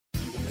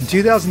In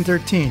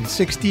 2013,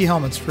 6D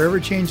Helmets forever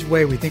changed the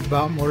way we think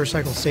about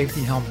motorcycle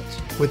safety helmets.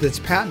 With its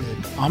patented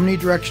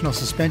omnidirectional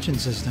suspension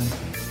system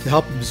to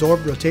help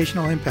absorb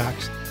rotational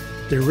impacts,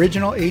 the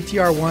original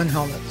ATR-1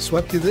 helmet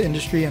swept through the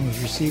industry and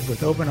was received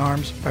with open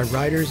arms by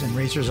riders and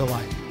racers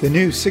alike. The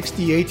new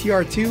 6D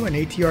ATR-2 and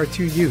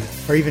ATR-2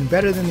 Youth are even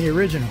better than the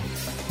original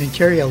and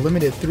carry a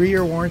limited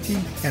 3-year warranty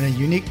and a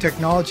unique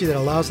technology that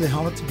allows the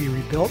helmet to be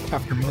rebuilt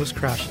after most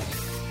crashes.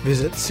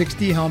 Visit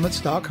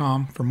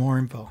 6dhelmets.com for more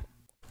info.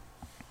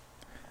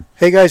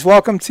 Hey guys,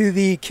 welcome to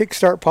the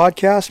Kickstart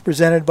podcast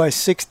presented by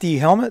 6D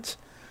Helmets.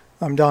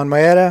 I'm Don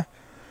Maeda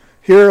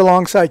here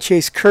alongside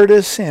Chase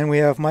Curtis, and we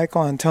have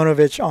Michael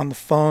Antonovich on the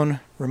phone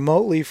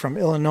remotely from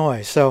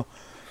Illinois. So,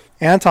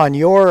 Anton,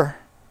 your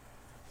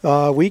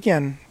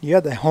weekend, you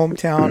had the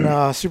hometown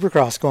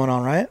Supercross going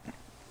on, right?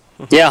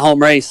 Yeah, home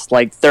race,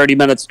 like 30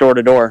 minutes door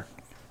to door.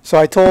 So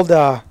I told,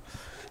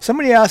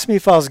 somebody asked me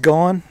if I was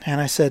going, and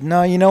I said,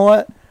 no, you know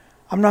what?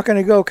 I'm not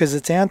going to go because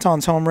it's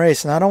Anton's home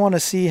race, and I don't want to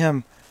see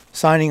him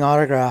signing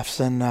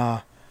autographs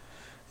and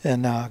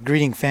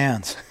greeting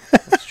fans.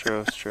 That's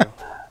true. It's true.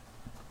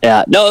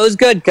 Yeah, no, it was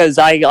good because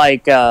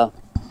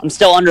I'm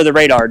still under the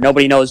radar.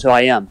 Nobody knows who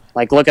I am.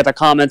 Like, look at the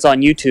comments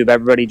on YouTube.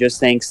 Everybody just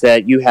thinks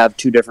that you have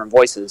two different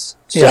voices.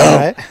 So,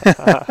 yeah,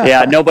 right?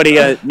 yeah,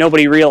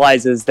 nobody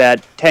realizes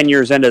that 10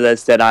 years into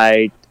this that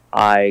I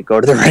go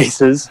to the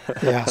races.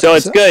 Yeah. So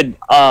it's good.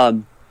 A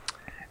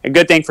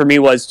good thing for me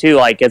was too,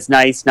 like, it's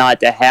nice not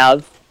to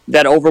have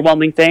that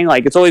overwhelming thing.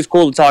 Like, it's always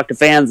cool to talk to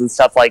fans and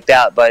stuff like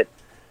that, but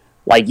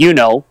like,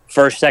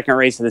 first, second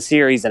race of the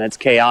series and it's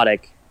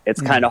chaotic.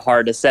 It's kind of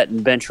hard to set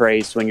in bench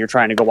race when you're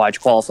trying to go watch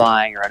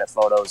qualifying or edit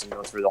photos and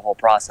go through the whole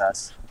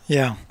process.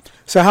 Yeah.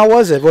 So how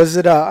was it? Was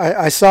it?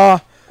 I saw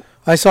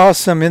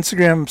some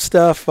Instagram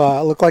stuff.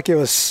 It looked like it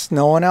was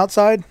snowing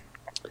outside.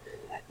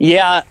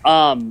 Yeah.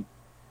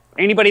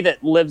 Anybody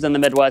that lives in the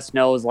Midwest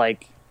knows,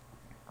 like,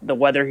 the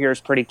weather here is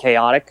pretty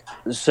chaotic.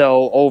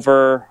 So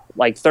over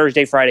like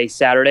Thursday, Friday,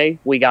 Saturday,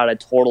 we got a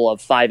total of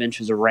 5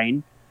 inches of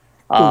rain.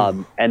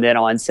 And then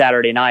on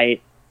Saturday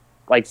night,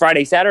 like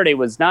Friday, Saturday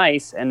was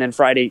nice. And then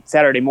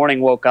Saturday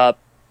morning woke up,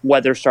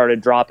 weather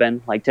started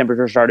dropping, like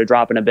temperature started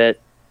dropping a bit.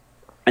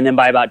 And then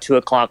by about 2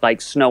 o'clock,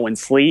 like snow and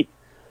sleet,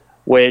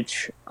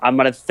 which I'm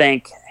going to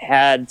think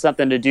had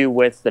something to do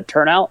with the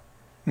turnout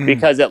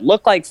because it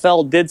looked like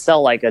Feld did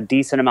sell like a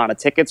decent amount of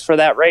tickets for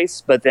that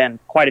race, but then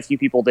quite a few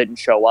people didn't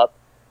show up.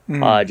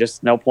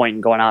 Just no point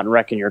in going out and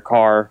wrecking your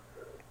car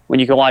when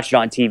you can watch it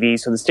on TV.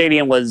 So the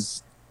stadium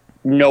was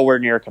nowhere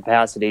near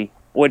capacity,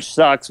 which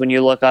sucks when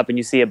you look up and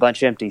you see a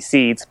bunch of empty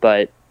seats,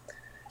 but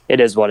it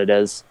is what it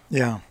is.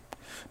 Yeah.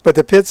 But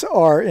the pits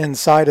are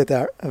inside at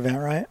that event,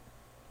 right?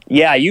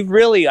 Yeah,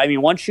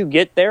 once you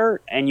get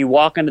there and you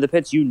walk into the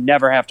pits, you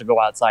never have to go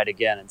outside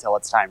again until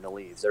it's time to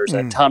leave. There's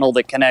a tunnel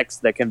that connects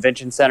the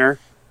convention center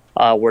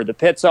where the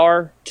pits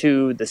are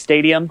to the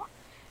stadium,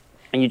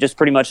 and you just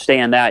pretty much stay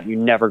in that. You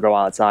never go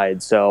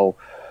outside. So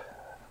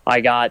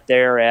I got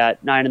there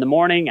at 9 in the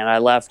morning and I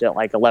left at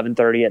like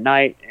 11:30 at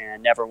night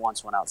and never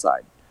once went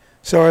outside.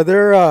 So are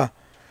there,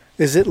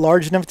 is it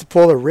large enough to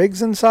pull the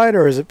rigs inside,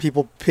 or is it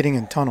people pitting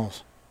in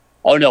tunnels?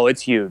 Oh no,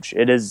 it's huge.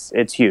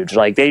 It's huge.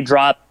 Like, they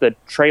drop the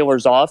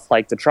trailers off,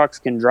 like the trucks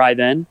can drive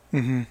in,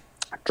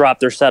 drop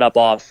their setup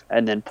off,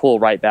 and then pull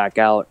right back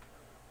out.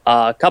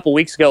 A couple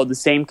weeks ago, the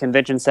same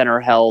convention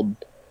center held,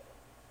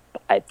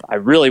 I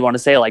really want to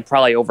say, like,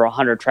 probably over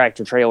 100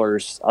 tractor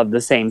trailers of the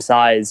same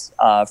size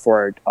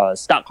for a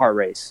stock car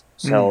race.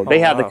 So they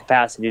have the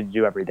capacity to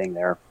do everything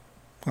there.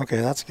 Okay,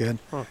 that's good.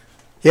 Huh.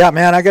 Yeah,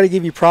 man, I got to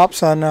give you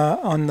props on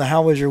the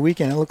how was your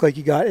weekend. It looked like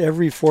you got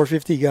every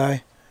 450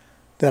 guy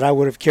that I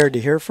would have cared to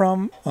hear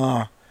from.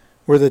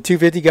 Were the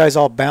 250 guys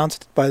all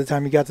bounced by the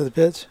time you got to the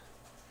pits?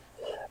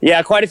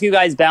 Yeah, quite a few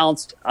guys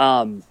bounced.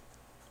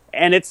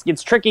 And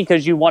it's tricky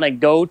because you want to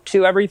go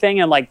to everything,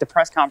 and like the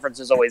press conference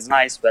is always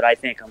nice, but I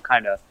think I'm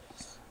kind of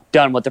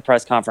done with the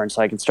press conference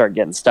so I can start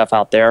getting stuff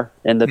out there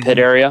in the pit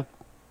area.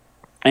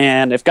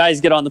 And if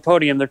guys get on the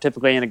podium, they're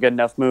typically in a good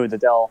enough mood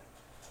that they'll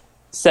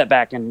sit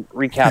back and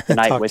recap the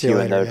night with you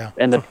later,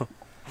 in the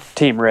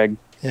team rig.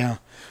 Yeah.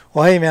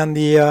 Well, hey man,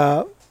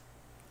 the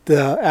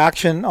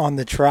action on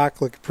the track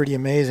looked pretty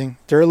amazing.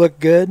 Dirt looked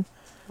good,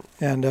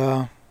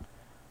 and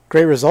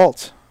great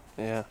results.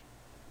 Yeah.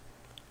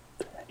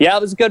 Yeah,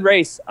 it was a good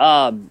race.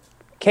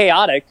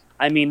 Chaotic.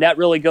 I mean, that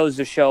really goes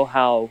to show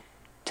how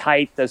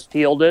tight this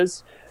field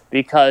is,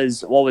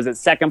 because, what was it,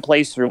 second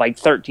place through like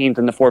 13th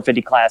in the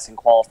 450 class in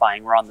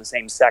qualifying. We're on the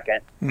same second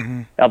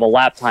of a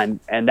lap time,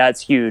 and that's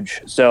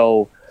huge.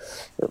 So,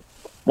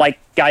 like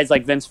guys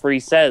like Vince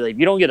Freese said, if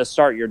you don't get a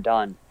start, you're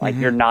done. Like,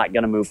 you're not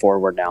going to move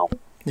forward now.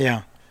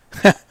 Yeah.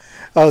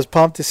 I was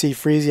pumped to see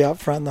Freese out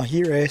front in the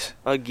heat race.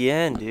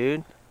 Again,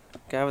 dude.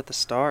 Guy with the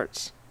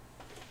starts.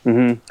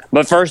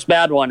 But first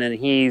bad one, and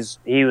he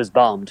was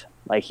bummed.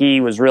 Like, he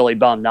was really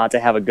bummed not to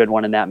have a good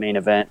one in that main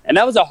event. And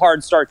that was a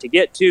hard start to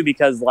get to,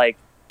 because, like,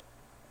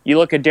 you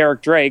look at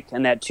Derek Drake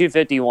and that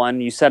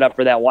 251, you set up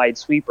for that wide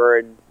sweeper,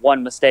 and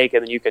one mistake,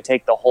 and then you could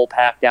take the whole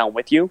pack down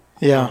with you.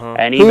 Yeah.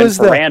 And even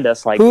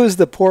Ferrandis, like, who is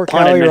the poor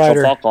Cali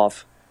rider? Fuck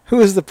off. Who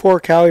was the poor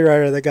Cowie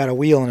rider that got a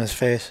wheel in his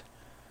face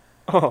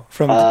Oh,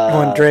 from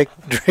when Drake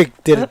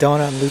did a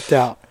donut and looped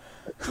out?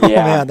 Oh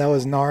Yeah. man, that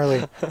was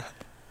gnarly.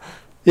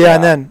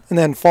 Yeah, and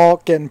then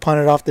Falk getting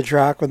punted off the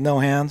track with no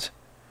hands.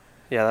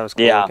 yeah, that was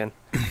cool Yeah. looking.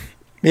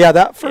 Yeah,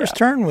 that first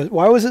turn was.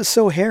 Why was it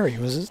so hairy?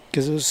 Was it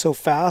because it was so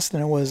fast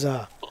and it was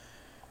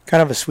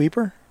kind of a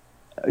sweeper?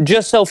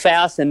 Just so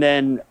fast, and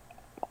then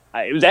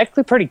it was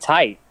actually pretty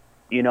tight.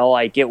 You know,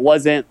 like it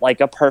wasn't like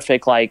a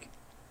perfect like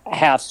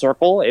half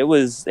circle.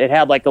 It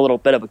had like a little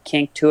bit of a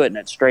kink to it, and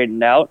it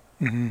straightened out.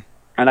 Mm-hmm.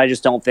 And I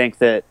just don't think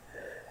that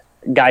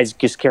guys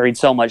just carried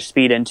so much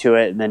speed into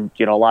it, and then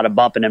a lot of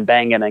bumping and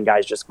banging, and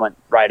guys just went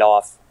right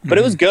off. But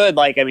it was good.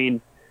 Like, I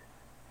mean,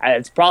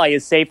 it's probably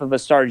as safe of a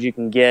start as you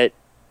can get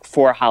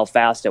for how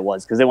fast it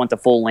was, because they went the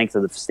full length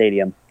of the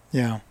stadium.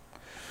 Yeah.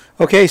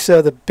 Okay,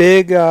 so the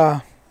big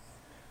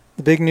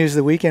news of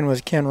the weekend was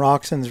Ken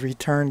Roxon's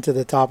return to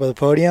the top of the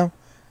podium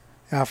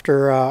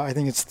after I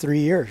think it's 3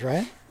 years,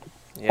 right?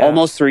 Yeah.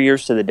 Almost 3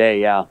 years to the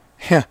day. Yeah.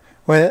 Yeah.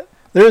 Well,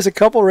 there was a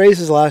couple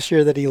races last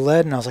year that he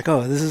led, and I was like,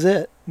 oh, this is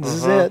it. This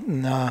is it.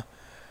 And,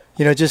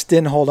 just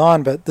didn't hold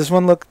on. But this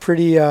one looked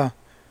pretty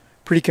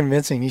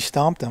convincing. He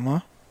stomped him, huh?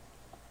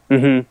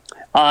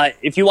 Mm-hmm.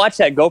 If you watch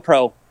that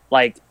GoPro,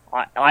 like,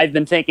 I've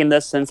been thinking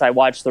this since I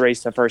watched the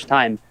race the first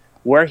time.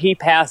 Where he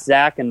passed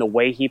Zach and the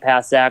way he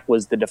passed Zach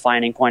was the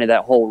defining point of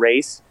that whole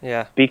race.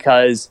 Yeah.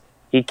 Because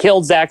he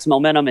killed Zach's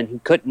momentum, and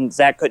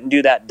Zach couldn't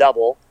do that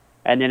double.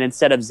 And then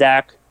instead of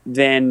Zach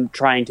then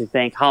trying to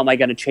think, how am I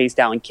going to chase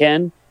down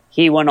Ken?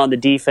 He went on the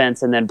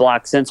defense and then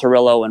blocked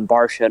Cincerillo and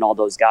Barsha and all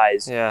those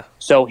guys. Yeah.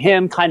 So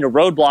him kind of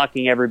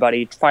roadblocking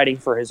everybody, fighting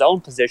for his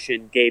own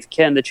position, gave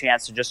Ken the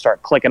chance to just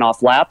start clicking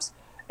off laps.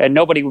 And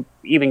nobody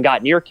even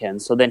got near Ken.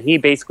 So then he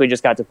basically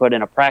just got to put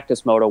in a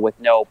practice moto with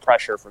no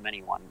pressure from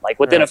anyone. Like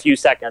within a few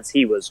seconds,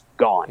 he was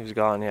gone. He was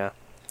gone, yeah.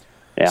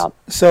 Yeah.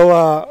 So,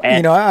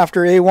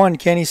 after A1,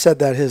 Kenny said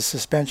that his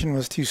suspension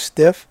was too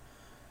stiff.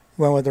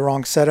 Went with the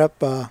wrong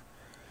setup.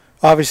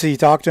 Obviously, you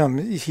talked to him.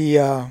 He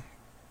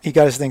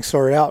got his thing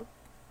sorted out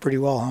pretty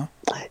well,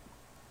 huh?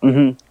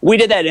 Mm-hmm. We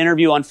did that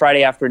interview on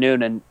Friday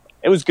afternoon, and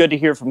it was good to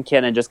hear from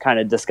Ken and just kind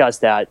of discuss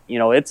that.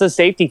 It's a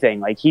safety thing.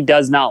 Like, he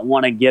does not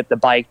want to get the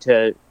bike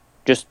to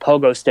just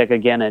pogo stick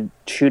again and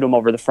shoot him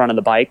over the front of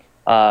the bike.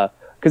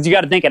 Because you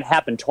got to think it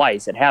happened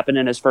twice. It happened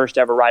in his first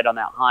ever ride on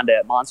that Honda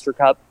at Monster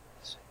Cup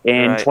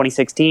in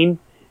 2016,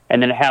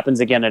 and then it happens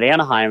again at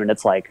Anaheim, and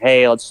it's like,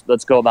 hey,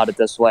 let's go about it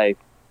this way.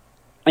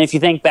 And if you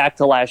think back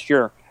to last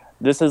year,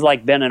 this has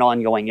like been an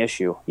ongoing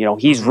issue.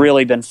 He's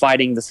really been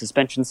fighting the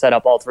suspension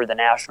setup all through the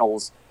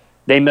Nationals.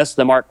 They missed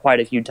the mark quite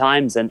a few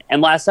times. And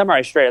last summer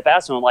I straight up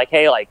asked him, I'm like,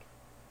 hey, like,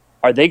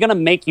 are they going to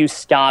make you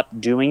stop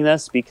doing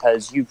this?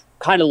 Because you've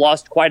kind of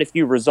lost quite a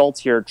few results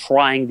here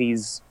trying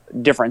these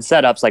different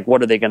setups. Like,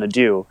 what are they going to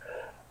do?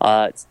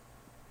 It's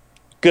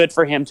good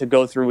for him to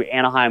go through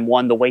Anaheim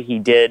 1 the way he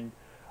did,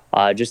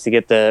 just to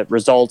get the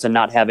results and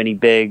not have any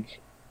big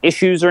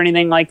issues or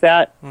anything like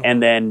that,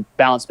 and then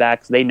bounce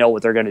back. They know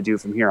what they're going to do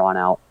from here on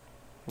out.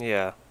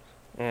 Yeah,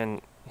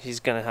 and he's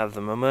going to have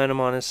the momentum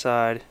on his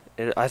side.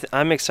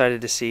 I'm excited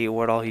to see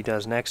what all he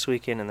does next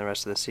weekend and the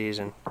rest of the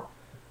season.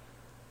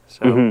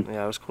 So,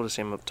 yeah, it was cool to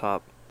see him up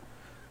top.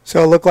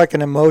 So it looked like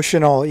an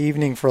emotional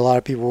evening for a lot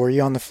of people. Were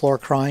you on the floor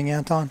crying,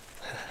 Anton?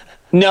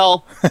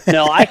 No,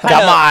 I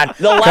kind of...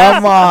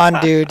 Come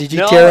on, dude. Did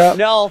you tear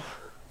up?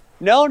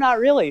 No, not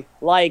really.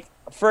 Like,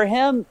 for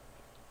him,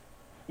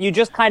 you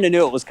just kind of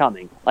knew it was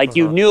coming. Like,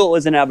 you knew it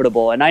was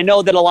inevitable. And I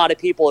know that a lot of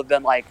people have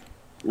been like,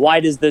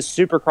 why does this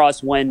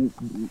Supercross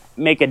win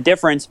make a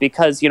difference?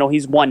 Because,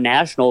 he's won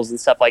nationals and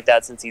stuff like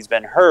that since he's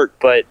been hurt.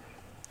 But,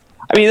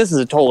 I mean, this is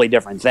a totally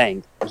different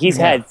thing. He's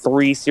had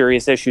 3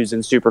 serious issues in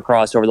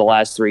Supercross over the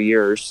last 3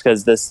 years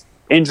because this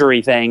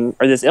injury thing,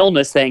 or this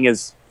illness thing,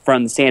 is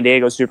from the San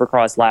Diego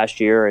Supercross last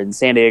year and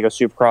San Diego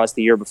Supercross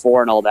the year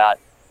before and all that.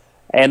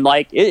 And,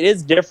 like, it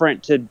is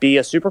different to be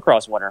a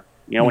Supercross winner.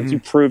 Once you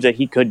prove that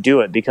he could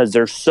do it, because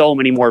there's so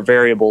many more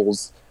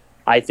variables,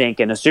 I think,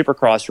 in a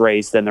Supercross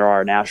race than there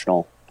are a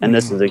national. And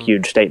this is a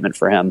huge statement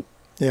for him.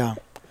 Yeah.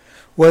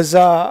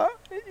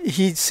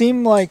 He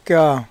seemed like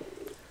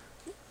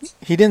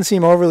he didn't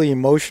seem overly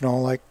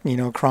emotional, like,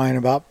 crying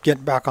about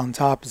getting back on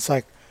top. It's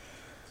like,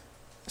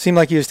 seemed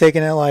like he was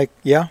taking it like,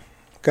 yeah,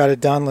 got it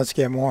done, let's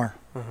get more.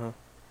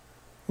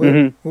 Would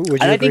you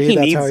and I think agree he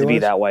that's needs how he to be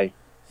was? that way.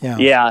 Yeah.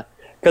 Yeah.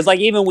 Because, like,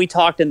 even we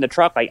talked in the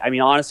truck, I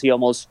mean, honestly,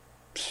 almost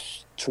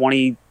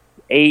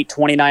 28,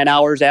 29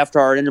 hours after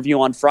our interview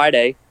on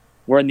Friday,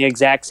 we're in the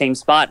exact same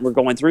spot and we're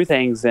going through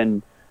things,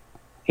 and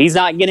he's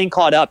not getting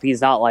caught up.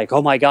 He's not like,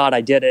 oh my God,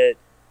 I did it.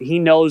 He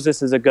knows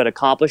this is a good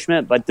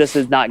accomplishment, but this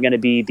is not going to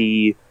be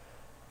the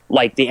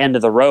end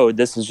of the road.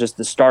 This is just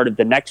the start of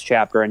the next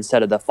chapter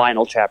instead of the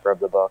final chapter of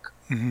the book.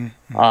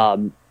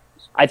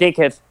 I think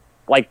if,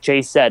 like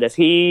Jay said, if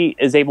he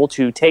is able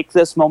to take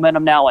this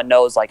momentum now and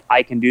knows, like,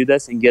 I can do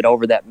this and get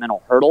over that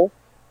mental hurdle,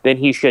 then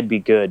he should be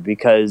good,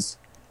 because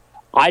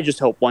I just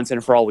hope once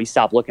and for all we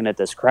stop looking at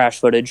this crash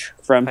footage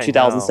from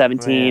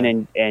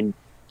 2017 and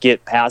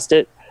get past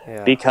it,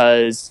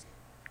 because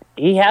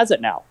he has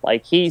it now.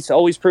 Like, he's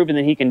always proven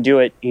that he can do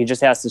it. He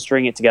just has to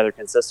string it together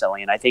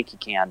consistently, and I think he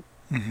can.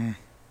 Mm-hmm.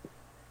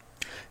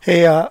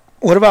 Hey,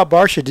 what about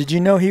Barcia? Did you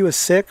know he was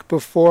sick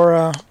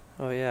before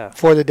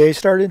before the day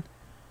started?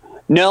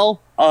 No.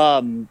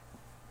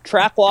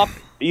 Track walk,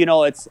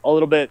 it's a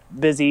little bit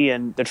busy,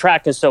 and the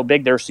track is so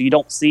big there, so you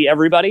don't see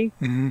everybody.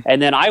 Mm-hmm.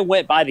 And then I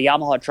went by the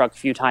Yamaha truck a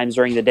few times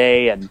during the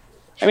day, and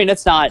I mean,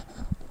 it's not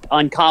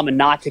uncommon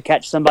not to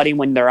catch somebody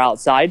when they're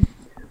outside.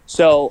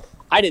 So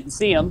I didn't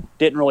see him,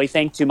 didn't really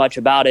think too much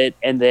about it.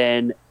 And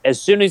then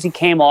as soon as he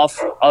came off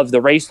of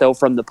the race, though,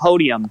 from the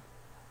podium,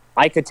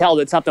 I could tell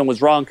that something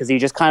was wrong because he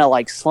just kind of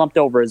like slumped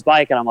over his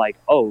bike. And I'm like,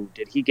 oh,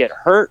 did he get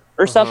hurt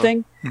or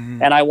something?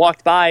 Mm-hmm. And I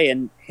walked by,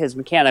 and his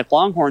mechanic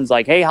Longhorn's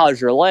like, hey,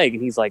 how's your leg?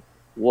 And he's like,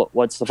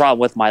 what's the problem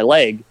with my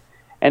leg?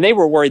 And they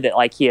were worried that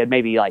like he had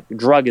maybe like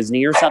drug his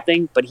knee or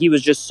something, but he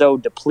was just so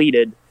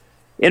depleted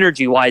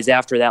energy-wise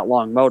after that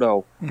long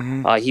moto.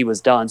 He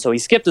was done. So he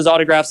skipped his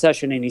autograph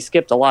session, and he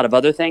skipped a lot of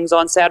other things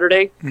on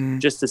Saturday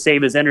just to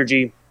save his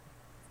energy.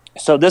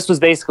 So this was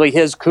basically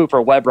his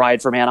Cooper Webb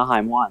ride from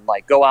Anaheim 1.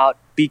 Like, go out,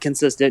 be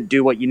consistent,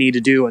 do what you need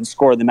to do, and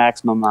score the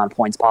maximum amount of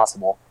points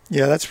possible.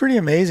 Yeah, that's pretty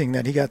amazing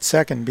that he got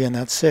second being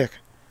that sick.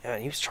 Yeah,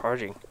 he was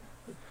charging.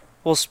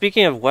 Well,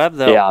 speaking of Webb,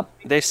 though,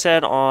 they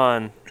said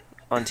on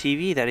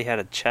TV that he had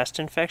a chest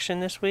infection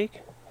this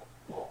week.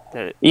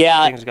 That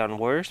things gotten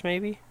worse,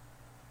 maybe?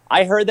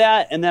 I heard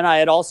that, and then I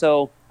had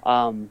also,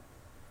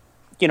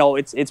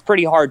 it's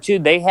pretty hard, too.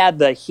 They had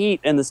the heat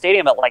in the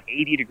stadium at like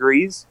 80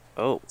 degrees.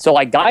 Oh. So,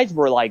 like, guys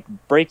were, like,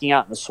 breaking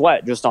out in the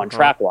sweat just on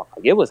track walk.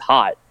 Like, it was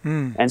hot.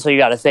 And so you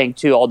got to think,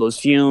 too, all those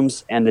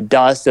fumes and the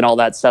dust and all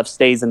that stuff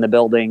stays in the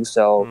building.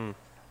 So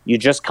you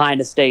just kind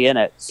of stay in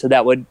it. So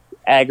that would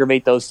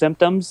aggravate those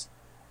symptoms.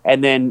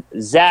 And then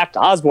Zach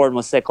Osborne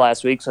was sick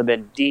last week, so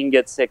then Dean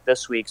gets sick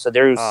this week. So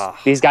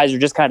these guys are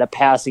just kind of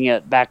passing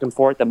it back and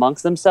forth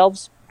amongst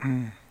themselves.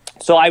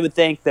 So I would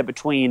think that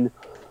between,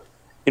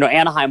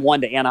 Anaheim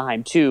 1 to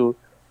Anaheim 2,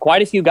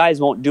 quite a few guys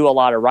won't do a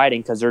lot of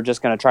riding because they're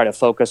just going to try to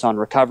focus on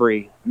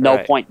recovery. No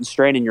point in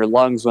straining your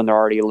lungs when they're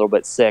already a little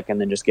bit sick and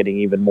then just getting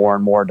even more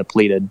and more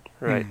depleted.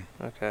 Right.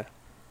 Okay.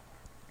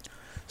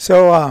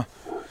 So,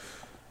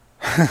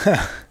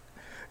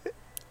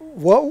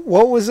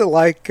 what was it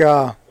like?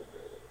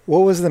 What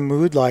was the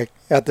mood like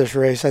at this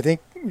race? I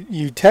think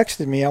you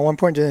texted me at one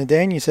point during the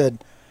day and you said,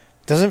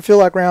 "It doesn't feel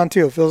like round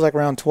 2. It feels like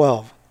round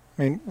 12."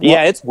 I mean,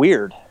 yeah, it's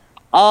weird.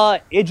 I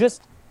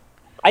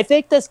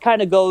think this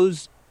kind of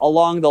goes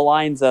along the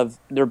lines of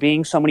there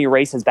being so many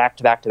races back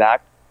to back to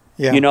back.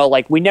 Yeah.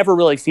 Like we never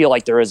really feel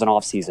like there is an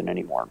off season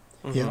anymore.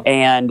 Yeah.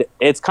 And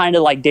it's kind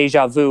of like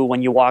deja vu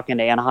when you walk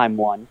into Anaheim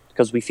 1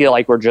 because we feel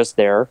like we're just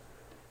there.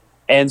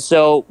 And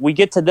so we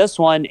get to this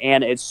one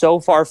and it's so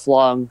far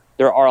flung.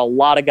 There are a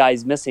lot of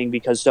guys missing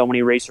because so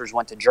many racers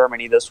went to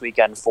Germany this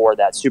weekend for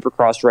that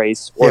Supercross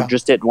race or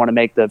just didn't want to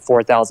make the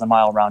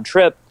 4,000-mile round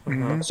trip.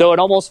 So it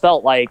almost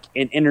felt like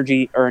an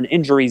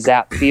injury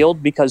zap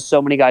field because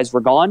so many guys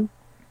were gone.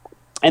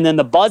 And then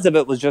the buzz of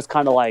it was just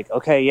kind of like,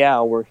 okay,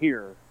 yeah, we're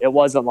here. It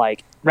wasn't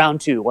like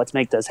round 2, let's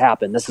make this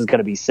happen. This is going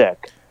to be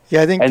sick.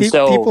 Yeah, I think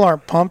people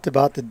aren't pumped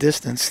about the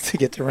distance to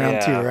get to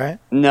round 2, right?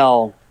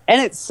 No. And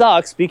it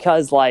sucks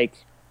because,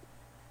 like,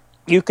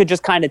 you could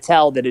just kind of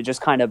tell that it just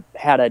kind of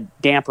had a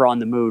damper on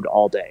the mood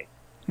all day.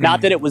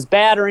 Not that it was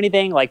bad or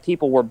anything. Like,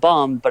 people were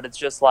bummed, but it's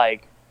just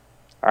like,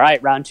 all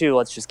right, round 2,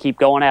 let's just keep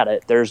going at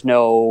it. There's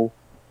no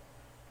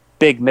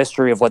big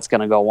mystery of what's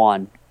going to go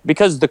on.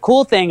 Because the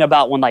cool thing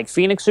about when, like,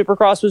 Phoenix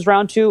Supercross was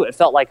round 2, it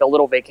felt like a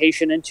little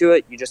vacation into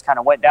it. You just kind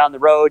of went down the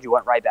road. You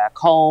went right back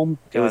home.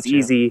 It was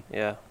easy.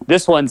 Yeah.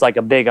 This one's like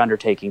a big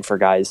undertaking for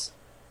guys.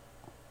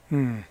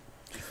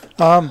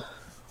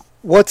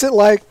 What's it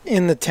like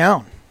in the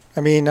town? I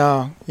mean,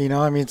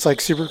 it's like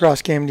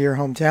Supercross came to your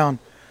hometown.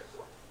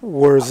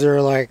 Was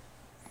there like,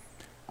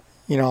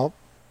 I know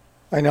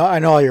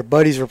all your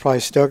buddies were probably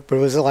stoked, but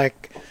was it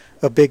like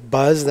a big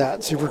buzz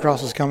that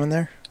Supercross was coming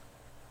there?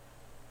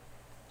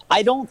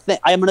 I don't think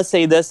I'm going to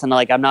say this, and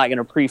like I'm not going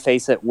to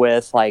preface it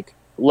with like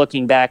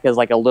looking back as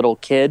like a little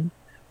kid,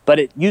 but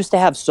it used to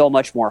have so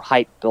much more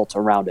hype built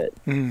around it,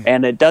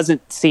 and it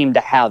doesn't seem to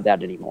have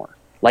that anymore.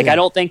 Like I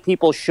don't think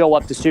people show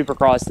up to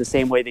Supercross the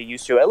same way they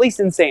used to, at least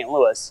in St.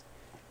 Louis.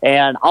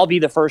 And I'll be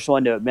the first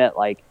one to admit,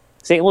 like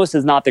St. Louis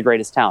is not the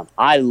greatest town.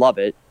 I love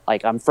it.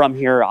 Like I'm from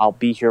here. I'll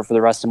be here for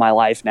the rest of my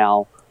life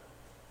now,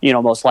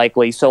 most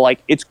likely. So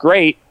like it's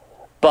great,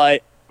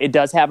 but it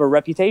does have a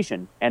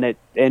reputation, and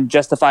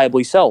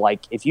justifiably so.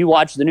 Like if you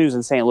watch the news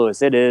in St.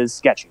 Louis, it is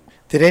sketchy.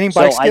 Did any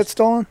bikes get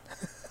stolen?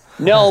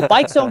 No,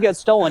 bikes don't get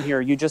stolen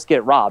here. You just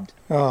get robbed.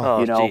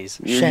 Oh, jeez.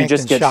 You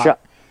just get shot.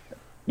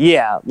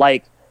 Yeah,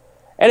 like,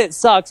 and it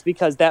sucks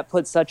because that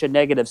puts such a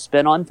negative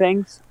spin on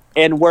things.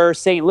 And where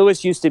St.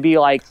 Louis used to be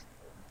like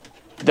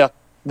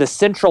the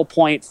central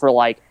point for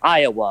like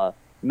Iowa,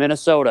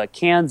 Minnesota,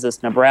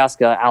 Kansas,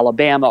 Nebraska,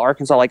 Alabama,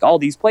 Arkansas, like all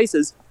these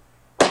places,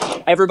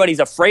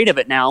 everybody's afraid of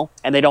it now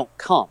and they don't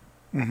come.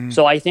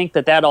 So I think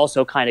that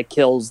also kind of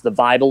kills the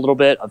vibe a little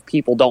bit of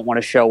people don't want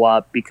to show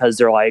up because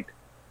they're like,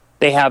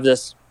 they have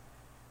this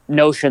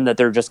notion that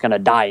they're just going to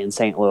die in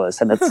St. Louis,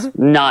 and it's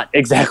not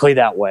exactly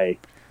that way.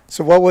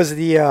 So what was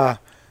the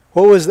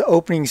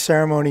opening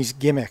ceremony's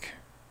gimmick?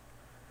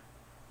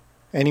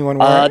 Anyone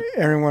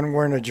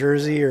wearing a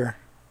jersey or?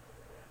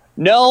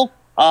 No.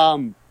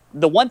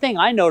 The one thing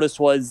I noticed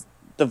was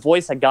the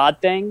voice of God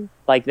thing.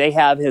 Like they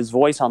have his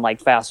voice on like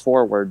fast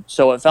forward,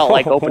 so it felt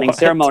like opening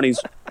ceremonies.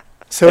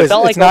 So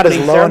it's not as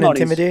low and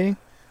intimidating?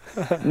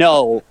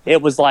 No,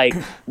 it was like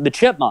the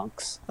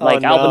Chipmunks,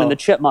 like Alvin and the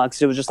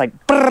Chipmunks. It was just like,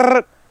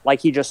 brrr,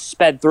 like he just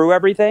sped through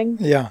everything.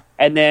 Yeah.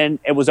 And then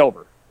it was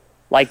over.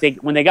 Like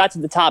when they got to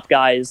the top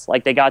guys,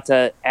 like they got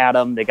to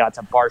Adam, they got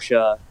to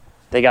Barsha,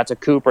 they got to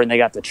Cooper, and they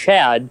got to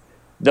Chad.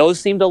 Those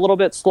seemed a little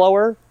bit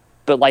slower,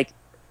 but like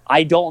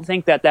I don't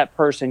think that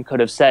person could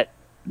have set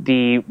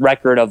the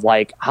record of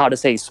like how to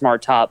say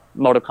Smart Top,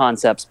 Moto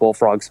Concepts,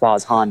 Bullfrog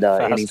Spas, Honda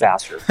any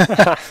faster.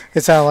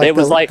 It sounded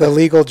like the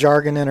legal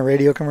jargon in a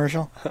radio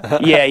commercial.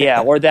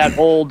 Yeah, or that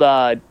old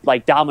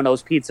like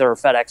Domino's Pizza or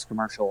FedEx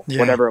commercial,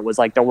 whatever it was,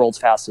 like the world's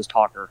fastest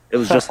talker. It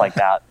was just like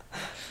that.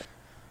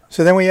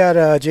 So then we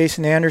had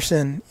Jason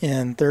Anderson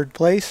in third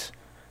place.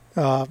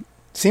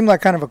 Seemed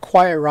like kind of a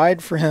quiet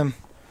ride for him.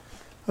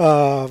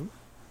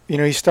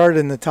 He started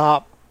in the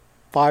top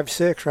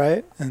 5-6,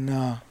 right?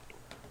 And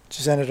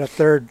just ended up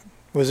third.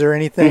 Was there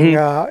anything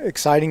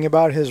exciting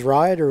about his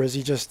ride, or was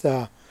he just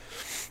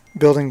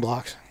building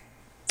blocks?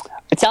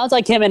 It sounds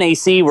like him and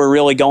AC were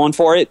really going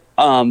for it.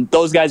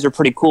 Those guys are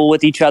pretty cool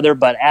with each other,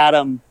 but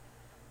Adam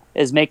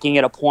is making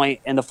it a point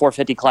in the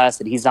 450 class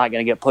that he's not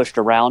going to get pushed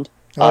around.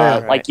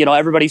 Right. Like,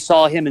 everybody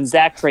saw him and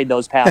Zach trade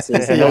those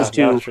passes, and those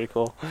two, pretty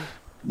cool.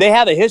 They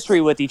have a history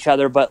with each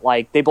other, but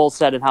like they both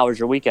said in How Was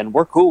Your Weekend,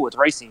 we're cool with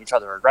racing each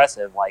other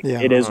aggressive. Like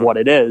it is what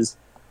it is.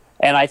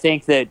 And I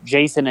think that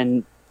Jason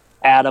and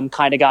Adam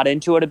kind of got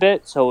into it a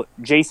bit, so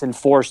Jason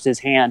forced his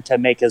hand to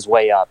make his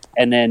way up,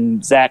 and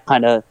then Zach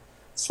kind of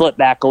slipped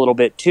back a little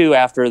bit too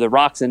after the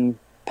Roxon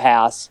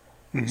pass.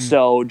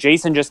 So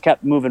Jason just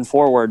kept moving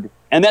forward,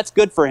 and that's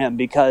good for him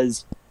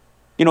because,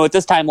 at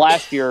this time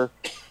last year,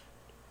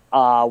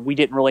 we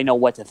didn't really know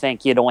what to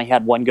think. He had only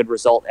had one good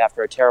result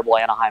after a terrible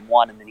Anaheim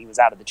 1, and then he was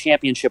out of the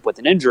championship with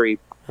an injury.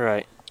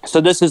 Right.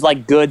 So this is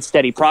like good,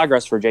 steady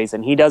progress for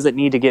Jason. He doesn't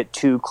need to get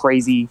too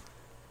crazy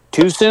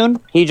too soon.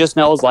 He just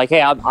knows, like,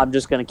 hey, I'm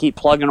just going to keep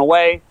plugging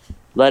away,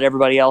 let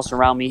everybody else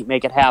around me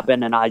make it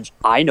happen, and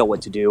I know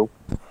what to do.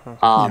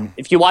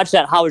 If you watch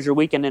that How Was Your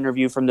Weekend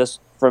interview from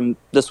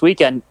this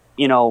weekend,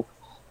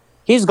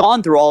 he's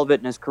gone through all of it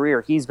in his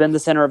career. He's been the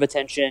center of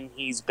attention.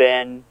 He's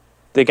been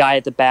the guy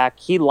at the back.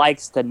 He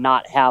likes to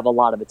not have a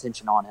lot of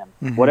attention on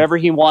him. Whatever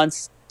he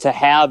wants to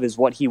have is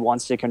what he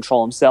wants to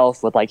control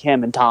himself with, like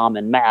him and Tom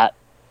and Matt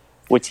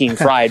with Team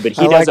Fried, but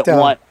he doesn't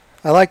want...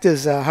 I liked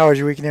his How Was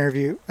Your Weekend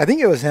interview. I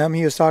think it was him.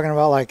 He was talking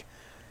about like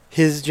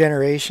his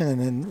generation and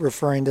then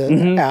referring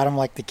to Adam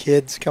like the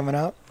kids coming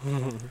up.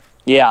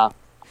 Yeah.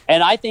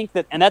 And I think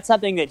that's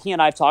something that he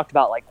and I have talked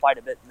about like quite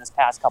a bit in this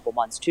past couple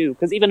months too,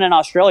 because even in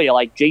Australia,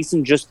 like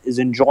Jason just is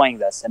enjoying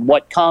this, and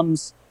what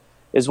comes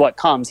is what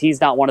comes. He's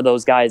not one of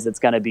those guys that's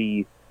going to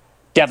be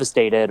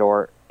devastated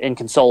or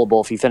inconsolable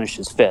if he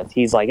finishes fifth.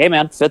 He's like, hey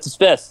man, fifth is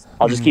fifth.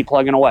 I'll just keep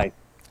plugging away.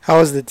 How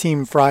is the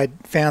Team Fried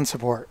fan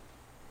support?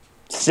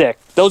 Sick.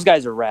 Those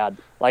guys are rad.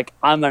 Like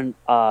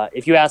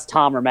if you ask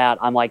Tom or Matt,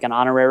 I'm like an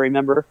honorary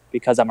member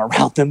because I'm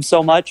around them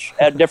so much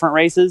at different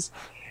races.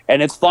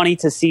 And it's funny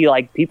to see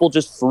like people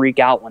just freak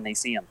out when they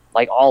see him.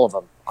 Like all of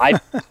them.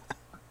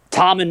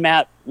 Tom and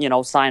Matt,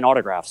 sign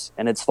autographs,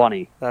 and it's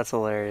funny. That's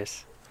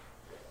hilarious.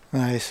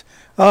 Nice.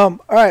 All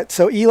right.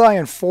 So Eli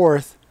in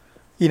fourth,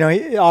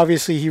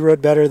 obviously he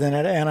rode better than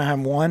at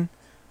Anaheim 1.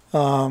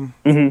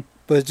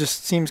 But it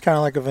just seems kind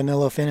of like a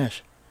vanilla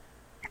finish.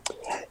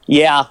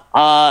 Yeah.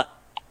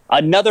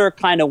 Another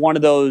kind of one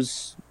of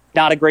those,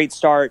 not a great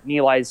start.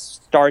 Eli's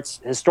starts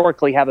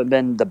historically haven't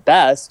been the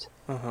best,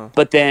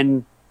 but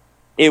then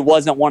it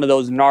wasn't one of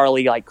those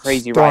gnarly, like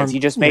crazy rides. He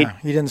just made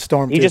he didn't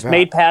storm. He just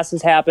made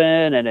passes happen,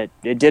 and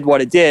it did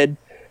what it did.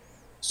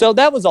 So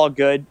that was all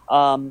good.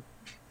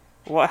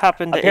 What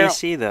happened to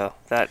AC though?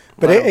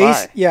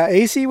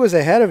 AC was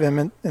ahead of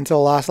him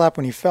until last lap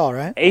when he fell,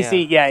 right?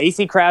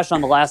 AC crashed on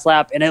the last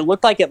lap, and it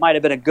looked like it might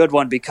have been a good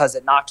one because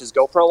it knocked his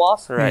GoPro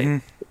off.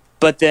 Right.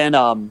 But then,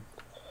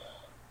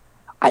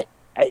 I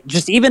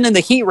just even in the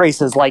heat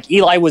races, like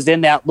Eli was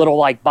in that little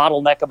like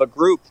bottleneck of a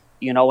group,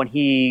 when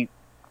he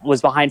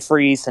was behind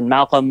Freese and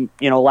Malcolm,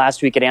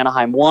 last week at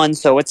Anaheim 1.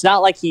 So it's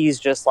not like he's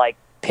just like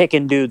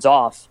picking dudes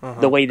off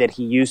the way that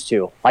he used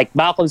to. Like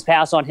Malcolm's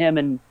pass on him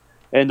and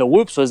the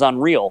whoops was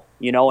unreal,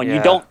 you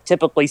don't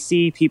typically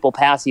see people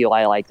pass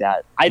Eli like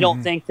that. I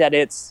don't think that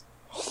it's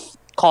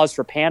cause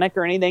for panic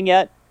or anything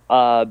yet.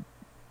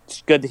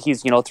 It's good that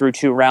he's, through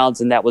 2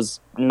 rounds, and that was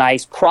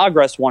nice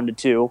progress 1 to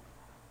 2.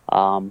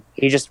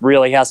 He just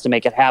really has to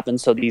make it happen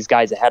so these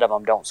guys ahead of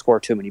him don't score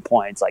too many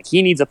points. Like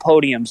he needs a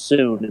podium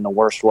soon in the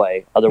worst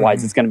way.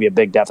 Otherwise, it's going to be a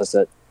big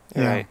deficit.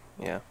 Yeah. Right.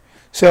 Yeah.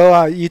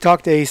 So you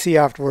talked to AC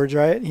afterwards,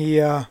 right? He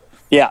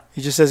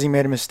He just says he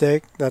made a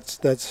mistake. That's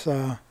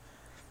the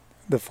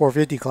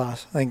 450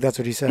 class. I think that's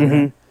what he said.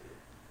 Right?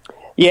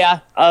 Yeah,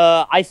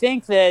 I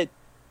think that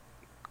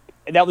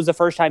was the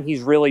first time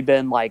he's really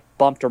been like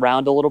bumped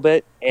around a little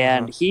bit,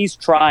 and he's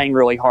trying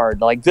really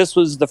hard. Like this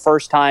was the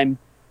first time,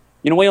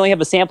 we only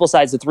have a sample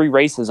size of 3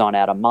 races on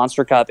Adam: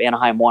 Monster Cup,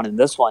 Anaheim 1, and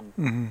this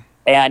one.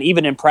 And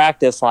even in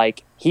practice,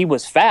 like he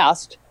was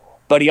fast,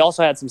 but he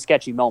also had some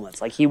sketchy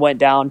moments. Like he went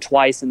down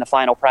twice in the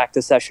final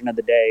practice session of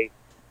the day.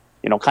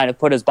 Kind of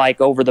put his bike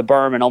over the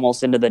berm and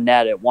almost into the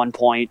net at one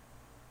point.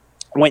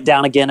 Went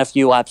down again a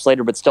few laps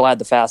later, but still had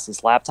the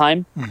fastest lap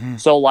time.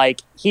 So,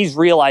 like, he's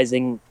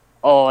realizing,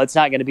 it's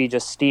not going to be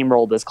just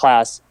steamroll this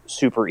class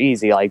super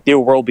easy. Like, there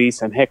will be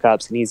some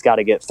hiccups, and he's got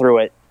to get through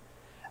it.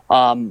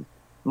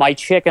 My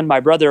chick and my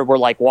brother were,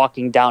 like,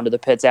 walking down to the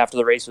pits after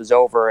the race was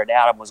over, and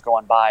Adam was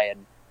going by.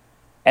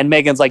 And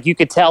Megan's like, you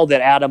could tell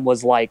that Adam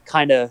was, like,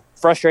 kind of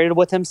frustrated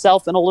with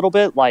himself in a little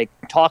bit, like,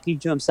 talking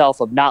to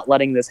himself of not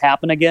letting this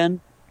happen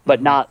again,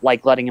 but not,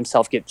 like, letting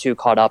himself get too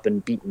caught up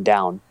and beaten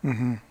down.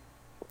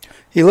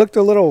 He looked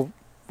a little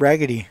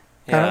raggedy,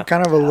 kind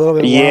of a little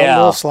bit wild, a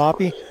little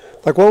sloppy.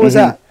 Like, what was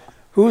that?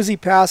 Who was he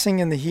passing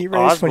in the heat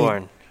race?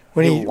 Osborne.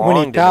 When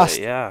he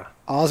passed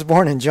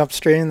Osborne and jumped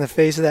straight in the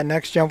face of that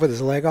next jump with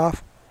his leg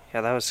off?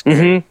 Yeah, that was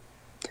scary.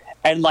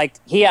 And, like,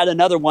 he had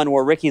another one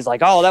where Ricky's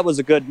like, oh, that was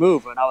a good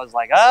move. And I was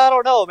like, I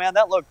don't know, man.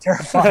 That looked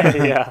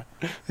terrifying.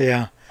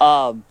 Yeah.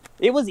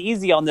 It was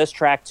easy on this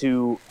track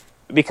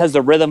because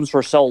the rhythms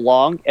were so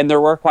long, and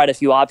there were quite a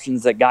few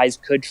options that guys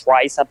could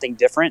try something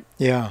different.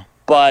 Yeah.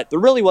 But there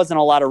really wasn't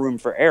a lot of room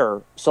for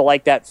error. So,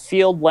 like, that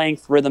field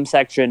length rhythm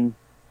section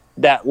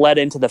that led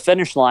into the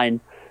finish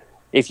line,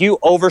 if you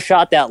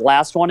overshot that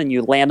last one and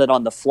you landed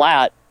on the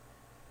flat,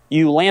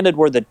 you landed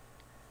where the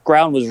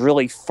ground was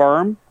really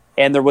firm,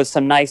 and there was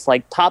some nice,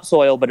 like,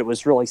 topsoil, but it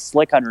was really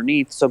slick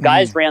underneath. So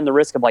guys ran the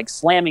risk of, like,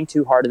 slamming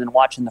too hard and then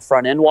watching the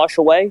front end wash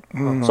away.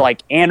 So,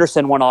 like,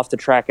 Anderson went off the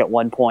track at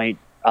one point.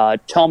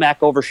 Tomac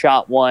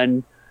overshot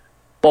one.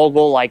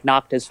 Bogle, like,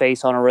 knocked his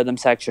face on a rhythm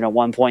section at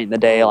one point in the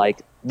day.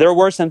 Like, there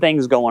were some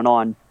things going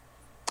on.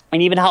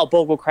 And even how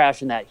Bogle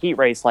crashed in that heat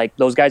race, like,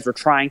 those guys were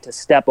trying to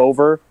step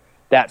over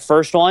that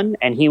first one,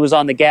 and he was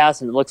on the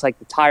gas, and it looks like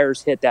the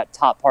tires hit that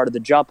top part of the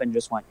jump and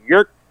just went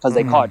yerk because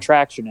they caught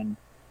traction and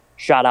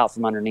shot out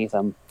from underneath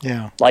him.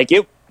 Yeah. Like,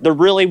 there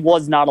really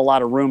was not a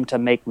lot of room to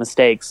make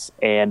mistakes,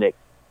 and it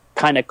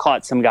kind of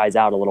caught some guys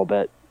out a little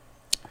bit.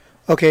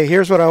 Okay,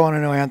 here's what I want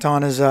to know,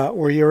 Anton, is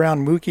were you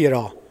around Mookie at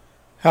all?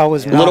 How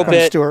was Malcolm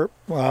Stewart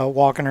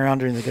walking around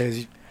during the day? Is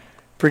he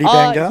pretty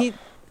banged up?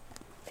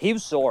 He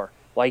was sore.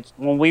 Like,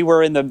 when we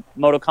were in the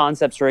Moto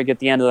Concepts rig at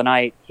the end of the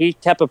night, he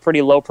kept a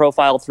pretty low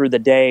profile through the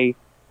day.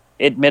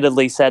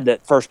 Admittedly said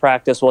that first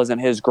practice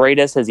wasn't his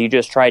greatest as he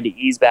just tried to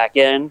ease back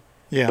in.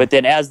 Yeah. But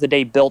then as the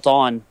day built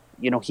on,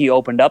 he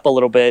opened up a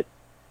little bit,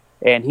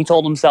 and he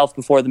told himself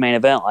before the main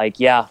event,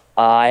 like,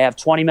 I have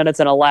 20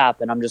 minutes in a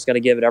lap, and I'm just going to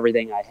give it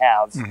everything I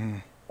have.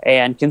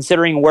 And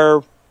considering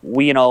where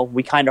we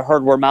kind of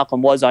heard where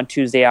Malcolm was on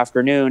Tuesday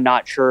afternoon,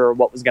 not sure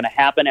what was going to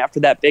happen after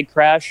that big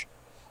crash.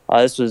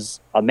 This was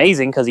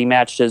amazing because he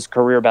matched his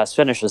career best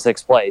finish of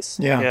 6th place.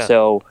 Yeah.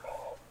 So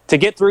to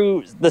get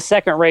through the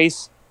second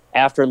race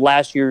after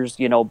last year's,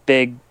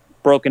 big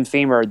broken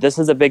femur, this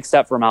is a big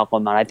step for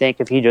Malcolm. And I think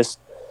if he's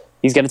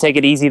going to take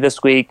it easy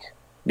this week,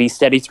 be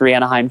steady through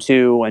Anaheim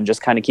 2, and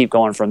just kind of keep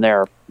going from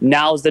there.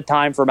 Now's the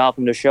time for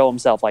Malcolm to show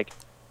himself, like,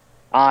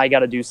 I got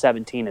to do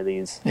 17 of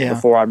these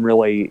before I'm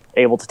really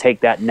able to take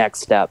that next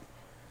step.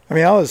 I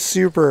mean, I was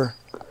super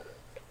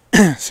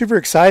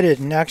excited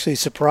and actually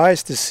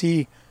surprised to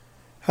see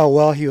how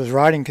well he was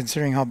riding,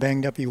 considering how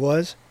banged up he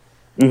was.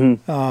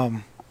 I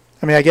mean,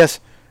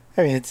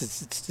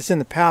 it's in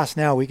the past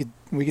now. We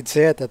could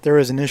say it that there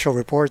was initial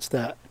reports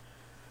that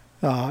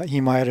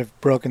he might have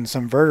broken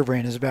some vertebrae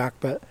in his back,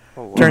 but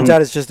turns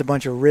out it's just a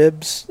bunch of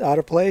ribs out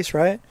of place,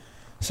 right?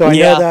 So I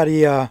know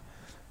that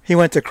he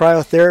went to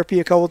cryotherapy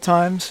a couple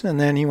times,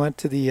 and then he went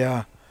to the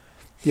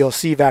old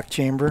CVAC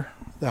chamber,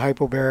 the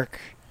hypobaric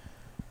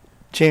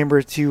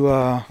chamber,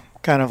 to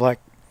kind of like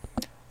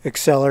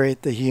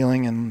accelerate the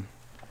healing and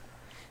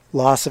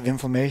loss of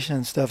inflammation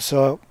and stuff.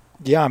 So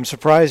yeah, I'm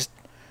surprised.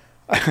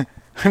 I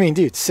mean,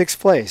 dude, 6th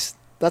place.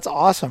 That's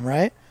awesome,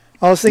 right?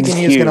 I was thinking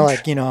he was going to,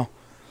 like,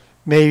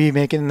 maybe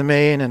make it in the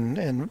main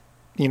and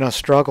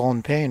struggle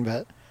in pain,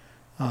 but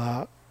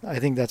I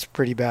think that's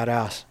pretty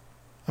badass.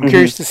 I'm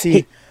curious to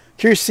see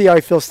how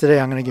he feels today.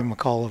 I'm going to give him a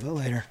call a bit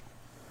later.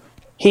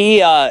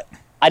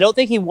 I don't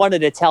think he wanted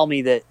to tell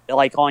me that,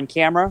 like, on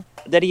camera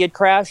that he had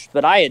crashed,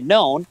 but I had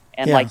known,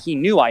 and like, he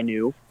knew I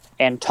knew.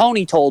 And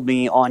Tony told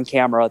me on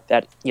camera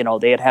that,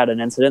 they had an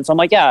incident. So I'm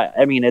like,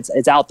 I mean,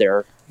 it's out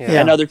there.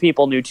 Yeah. And other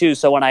people knew too.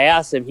 So when I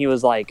asked him, he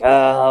was like,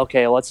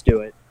 okay, let's do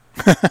it.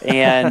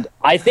 And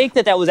I think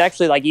that was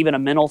actually, like, even a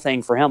mental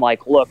thing for him.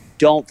 Like, look,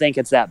 don't think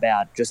it's that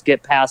bad. Just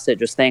get past it.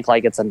 Just think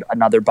like it's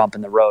another bump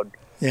in the road.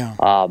 Yeah.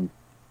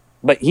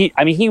 But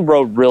he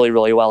rode really,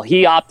 really well.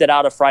 He opted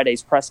out of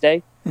Friday's press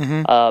day,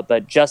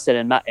 but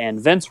Justin and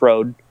Vince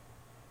rode.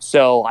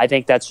 So I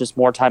think that's just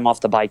more time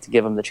off the bike to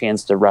give him the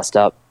chance to rest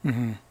up.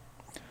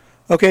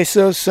 Okay,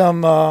 so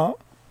some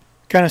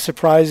kind of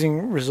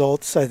surprising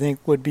results, I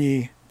think, would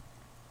be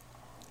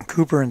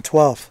Cooper in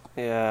 12th.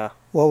 Yeah.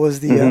 What was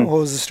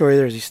the story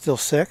there? Is he still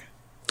sick?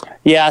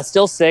 Yeah,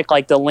 still sick,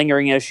 like the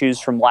lingering issues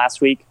from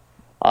last week.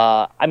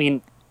 I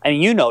mean,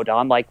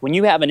 Don, like when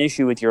you have an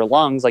issue with your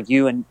lungs, like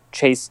you and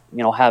Chase,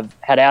 have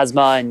had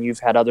asthma and you've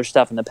had other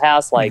stuff in the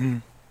past, like,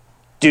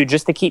 dude,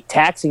 just to keep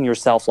taxing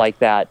yourself like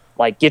that,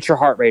 like get your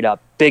heart rate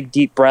up, big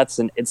deep breaths,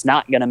 and it's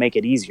not going to make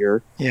it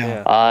easier.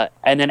 Yeah.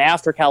 And then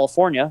after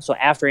California, so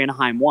after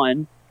Anaheim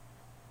won,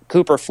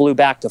 Cooper flew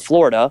back to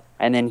Florida,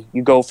 and then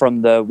you go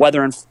from the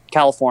weather in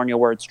California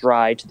where it's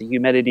dry to the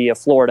humidity of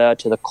Florida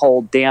to the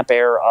cold, damp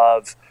air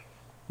of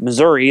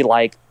Missouri,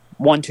 like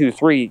 1, 2,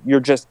 3,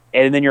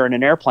 and then you're in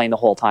an airplane the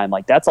whole time.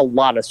 Like that's a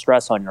lot of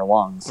stress on your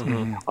lungs.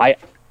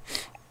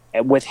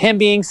 With him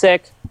being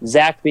sick,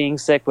 Zach being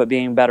sick but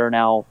being better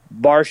now,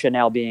 Barsha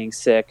now being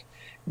sick,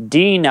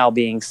 Dean now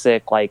being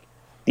sick, like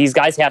these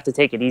guys have to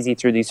take it easy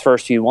through these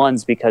first few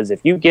ones, because if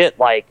you get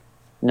like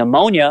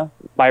pneumonia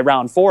by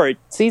round 4,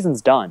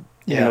 season's done.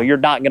 Yeah. You're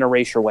not going to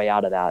race your way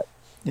out of that.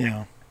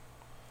 Yeah,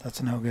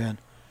 that's no good.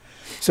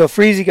 So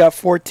Freezy got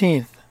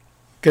 14th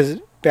because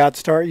bad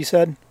start, you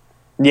said?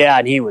 Yeah,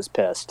 and he was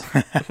pissed.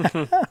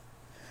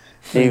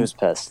 He was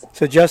pissed.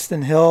 So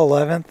Justin Hill,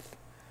 11th.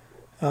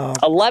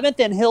 11th,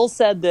 and Hill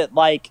said that,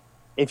 like,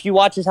 if you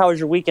watch his How Was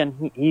Your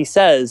Weekend, he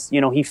says,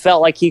 he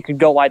felt like he could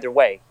go either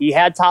way. He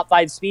had top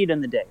 5 speed in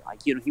the day.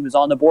 Like, he was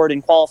on the board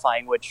in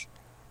qualifying, which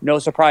no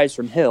surprise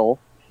from Hill.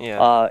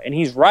 Yeah. And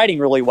he's riding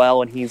really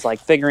well, and he's like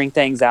figuring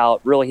things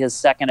out. Really, his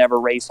second ever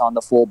race on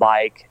the full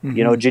bike.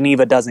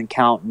 Geneva doesn't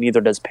count,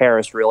 neither does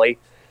Paris really.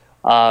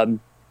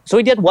 So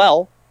he did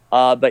well,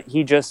 but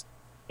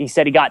he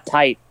said he got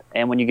tight,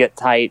 and when you get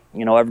tight,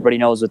 everybody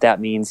knows what that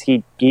means.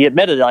 He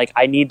admitted, like,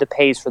 I need the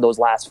pace for those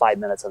last 5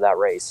 minutes of that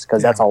race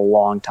because that's a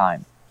long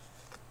time.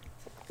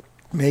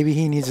 Maybe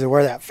he needs to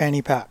wear that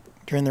fanny pack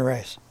during the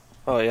race.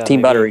 Oh yeah.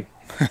 Team Buttery.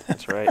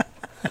 That's right.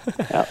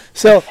 Yep.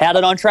 So had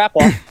it on track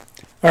walk.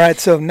 All right,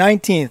 so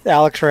 19th,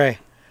 Alex Ray.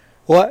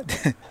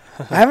 What?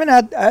 I haven't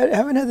had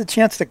the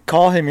chance to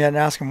call him yet and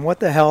ask him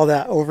what the hell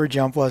that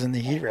overjump was in the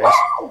heat race.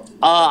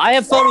 I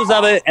have photos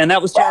of it, and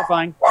that was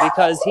terrifying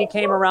because he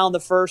came around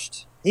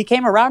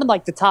in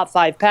like the top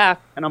 5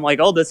 pack, and I'm like,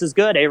 oh, this is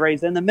good.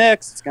 A-Ray's in the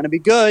mix. It's going to be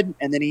good.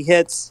 And then he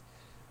hits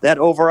that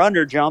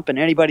over-under jump, and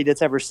anybody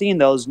that's ever seen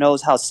those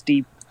knows how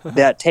steep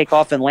that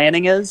takeoff and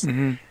landing is.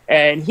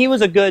 And he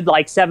was a good,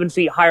 like, 7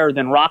 feet higher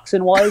than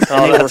Roxon was.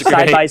 And they were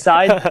side by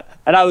side.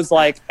 And I was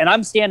like, and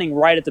I'm standing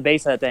right at the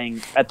base of that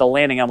thing at the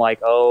landing. I'm like,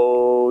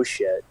 oh,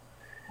 shit.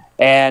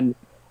 And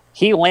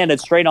he landed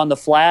straight on the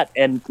flat,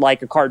 and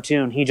like a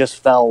cartoon, he just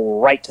fell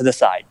right to the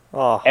side.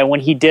 Oh. And when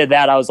he did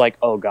that, I was like,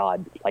 oh,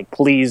 God, like,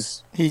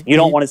 please, you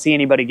don't want to see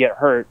anybody get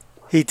hurt.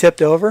 He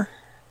tipped over?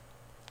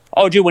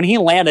 Oh, dude, when he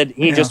landed,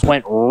 he just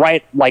went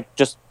right, like,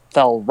 just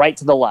fell right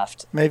to the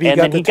left. Maybe he and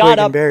got then the he twig got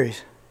up, and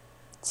berries.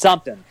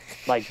 something.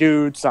 Like,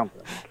 dude,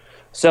 something.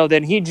 So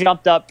then he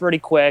jumped up pretty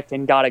quick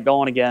and got it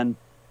going again.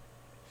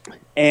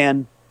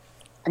 And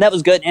that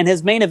was good. And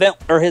his main event,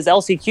 or his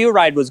LCQ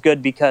ride, was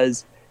good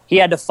because he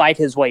had to fight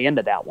his way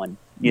into that one,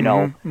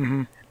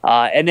 And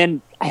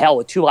then, hell,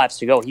 with 2 laps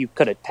to go, he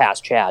could have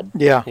passed Chad.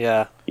 Yeah.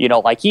 Yeah.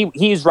 Like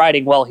he's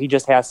riding well. He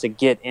just has to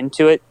get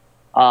into it.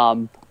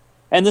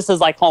 And this is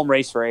like home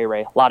race for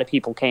A-Ray. A lot of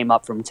people came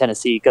up from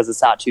Tennessee because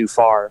it's not too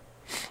far.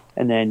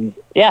 And then,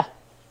 yeah,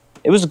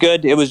 it was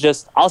good. It was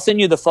just, I'll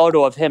send you the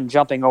photo of him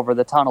jumping over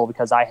the tunnel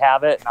because I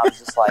have it. And I was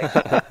just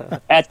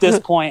like, at this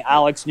point,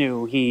 Alex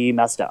knew he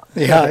messed up.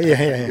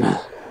 Yeah.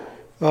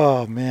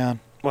 Oh, man.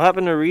 What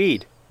happened to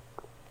Reed?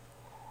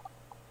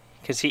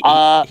 Because he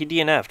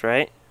DNF'd,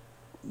 right?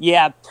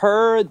 Yeah,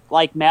 per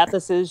like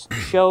Mathis's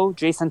show,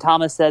 Jason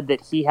Thomas said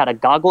that he had a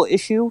goggle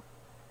issue.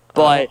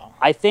 But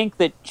I think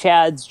that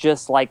Chad's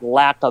just like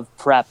lack of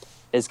prep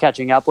is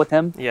catching up with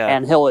him. Yeah.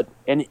 And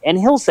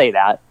he'll say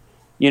that.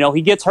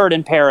 He gets hurt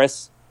in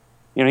Paris.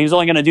 He was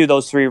only going to do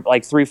those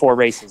 3-4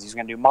 races. He's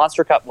going to do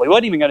Monster Cup. Well, he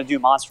wasn't even going to do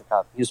Monster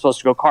Cup. He was supposed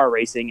to go car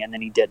racing, and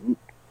then he didn't.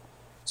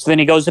 So then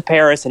he goes to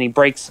Paris, and he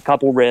breaks a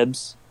couple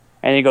ribs.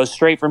 And he goes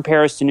straight from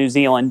Paris to New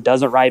Zealand,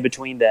 doesn't ride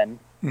between then.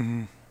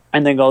 And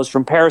then goes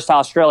from Paris to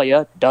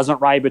Australia,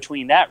 doesn't ride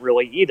between that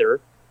really either.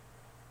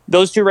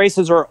 Those 2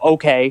 races are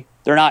okay.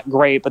 They're not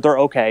great, but they're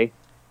okay.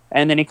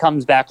 And then he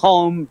comes back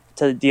home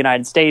to the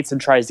United States and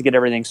tries to get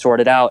everything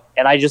sorted out.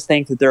 And I just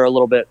think that they're a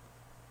little bit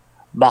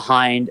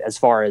behind as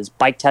far as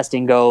bike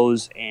testing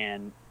goes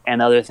and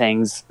other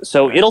things.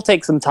 So it'll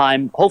take some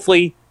time.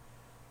 Hopefully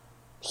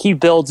he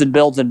builds and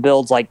builds and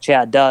builds like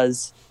Chad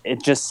does.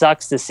 It just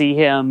sucks to see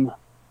him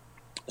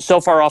so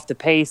far off the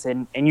pace,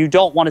 and you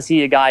don't want to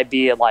see a guy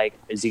be like,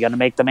 is he going to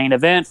make the main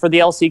event for the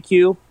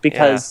LCQ?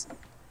 Because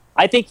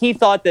I think he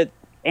thought that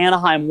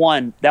Anaheim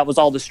won. That was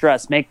all the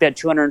stress. Make that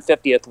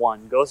 250th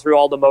one. Go through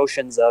all the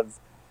motions of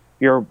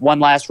your one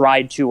last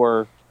ride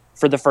tour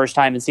for the first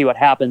time and see what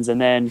happens.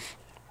 And then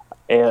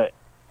it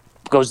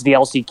goes to the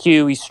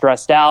LCQ. He's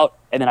stressed out.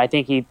 And then I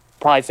think he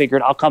probably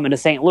figured, I'll come into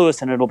St.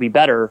 Louis and it'll be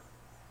better.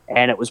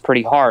 And it was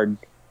pretty hard.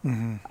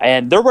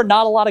 And there were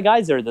not a lot of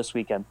guys there this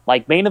weekend.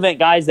 Like main event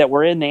guys that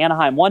were in the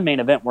Anaheim 1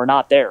 main event were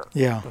not there.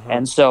 Yeah.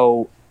 And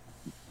so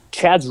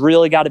Chad's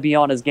really got to be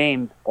on his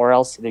game, or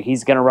else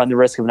he's going to run the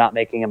risk of not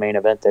making a main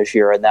event this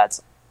year, and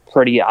that's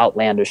pretty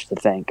outlandish to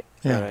think.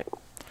 Yeah. Right.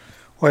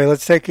 Well,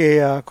 let's take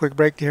a quick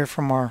break to hear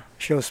from our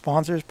show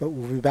sponsors, but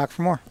we'll be back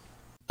for more.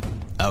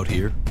 Out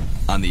here,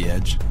 on the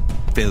edge,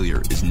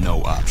 failure is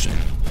no option.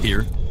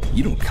 Here,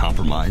 you don't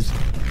compromise.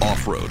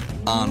 Off-road,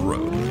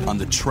 on-road, on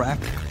the track,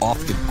 off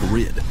the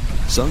grid.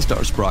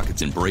 Sunstar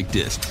sprockets and brake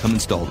discs come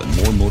installed in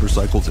more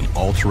motorcycles and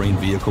all-terrain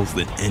vehicles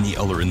than any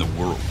other in the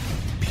world.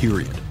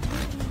 Period.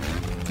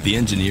 The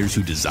engineers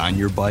who design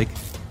your bike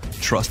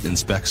trust and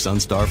spec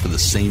Sunstar for the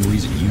same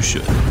reason you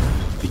should.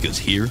 Because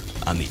here,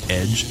 on the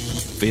edge,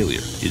 failure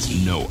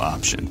is no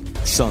option.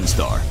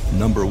 Sunstar,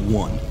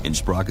 #1 in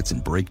sprockets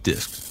and brake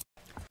discs.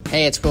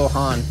 Hey, it's Will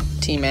Hahn,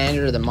 team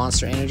manager of the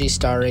Monster Energy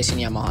Star Racing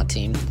Yamaha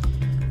team.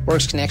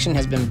 Works Connection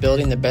has been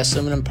building the best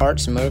aluminum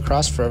parts in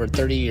motocross for over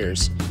 30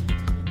 years.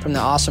 From the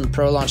awesome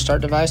Pro Launch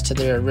start device to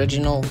their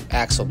original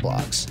axle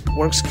blocks.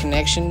 Works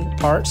Connection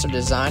parts are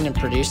designed and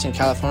produced in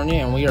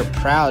California, and we are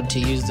proud to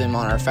use them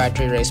on our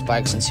factory race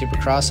bikes in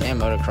Supercross and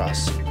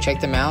Motocross.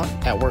 Check them out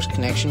at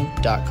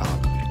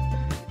worksconnection.com.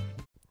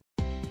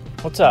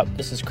 What's up?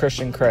 This is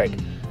Christian Craig.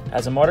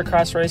 As a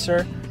motocross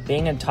racer,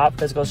 being in top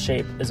physical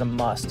shape is a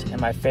must,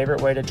 and my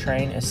favorite way to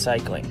train is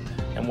cycling.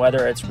 And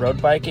whether it's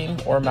road biking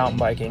or mountain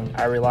biking,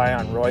 I rely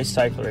on Roy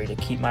Cyclery to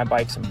keep my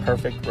bikes in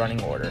perfect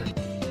running order.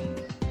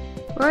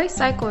 Roy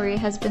Cyclery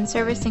has been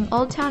servicing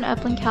Old Town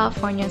Upland,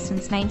 California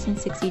since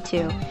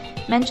 1962.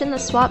 Mention the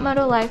Swap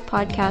Moto Life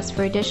podcast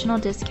for additional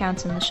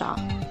discounts in the shop.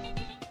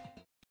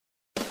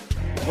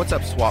 What's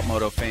up, Swap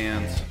Moto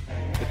fans?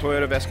 The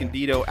Toyota of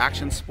Escondido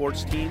Action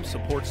Sports team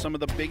supports some of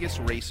the biggest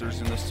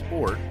racers in the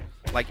sport,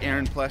 like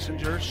Aaron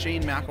Plessinger,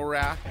 Shane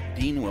McElrath,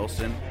 Dean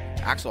Wilson,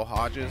 Axel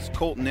Hodges,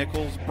 Colt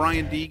Nichols,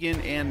 Brian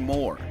Deegan, and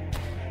more.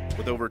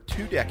 With over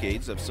 2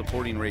 decades of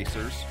supporting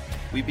racers,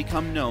 we've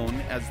become known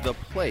as the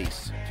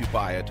place to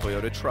buy a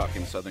Toyota truck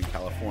in Southern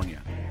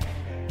California.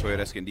 Toyota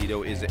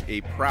Escondido is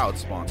a proud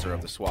sponsor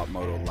of the Swap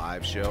Moto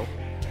Live show,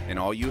 and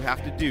all you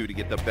have to do to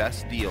get the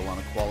best deal on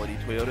a quality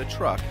Toyota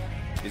truck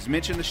is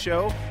mention the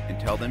show and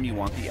tell them you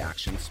want the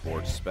Action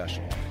Sports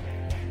Special.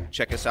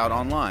 Check us out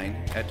online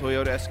at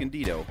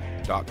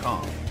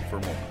toyotaescondido.com for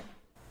more.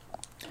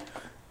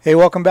 Hey,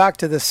 welcome back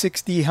to the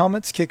 6D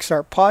Helmets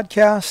Kickstart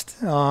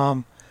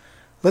podcast.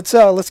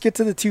 Let's get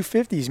to the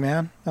 250s,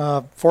 man.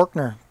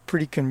 Forkner,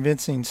 pretty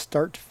convincing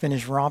start to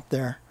finish romp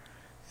there,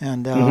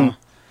 and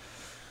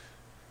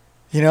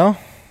you know,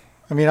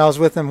 I mean, I was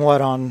with him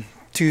on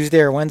Tuesday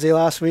or Wednesday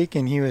last week,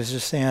 and he was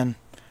just saying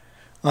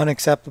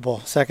unacceptable,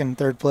 second,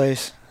 third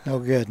place, no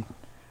good.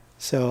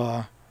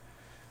 So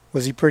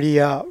was he pretty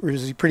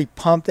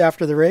pumped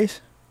after the race?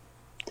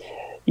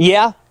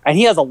 Yeah, and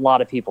he has a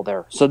lot of people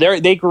there. So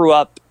they grew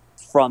up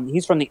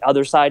he's from the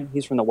other side.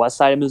 He's from the west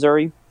side of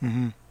Missouri.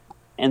 Mm-hmm.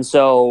 And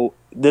so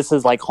this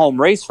is like home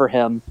race for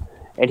him.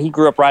 And he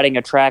grew up riding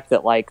a track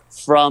that like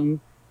from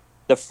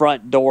the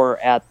front door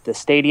at the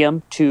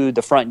stadium to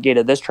the front gate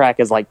of this track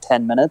is like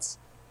 10 minutes.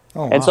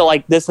 Oh, wow. And so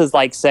like this is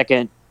like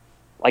second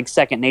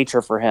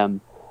nature for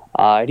him.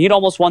 He'd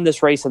almost won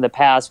this race in the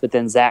past, but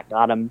then Zach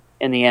got him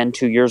in the end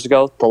 2 years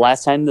ago, the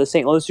last time the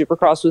St. Louis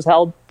Supercross was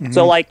held. Mm-hmm.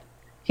 So like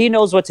he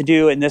knows what to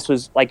do, and this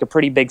was like a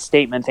pretty big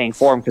statement thing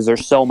for him because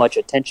there's so much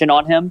attention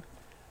on him.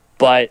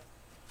 But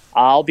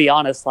I'll be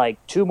honest, like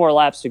 2 more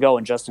laps to go,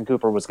 and Justin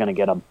Cooper was going to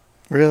get him.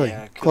 Really?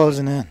 Yeah,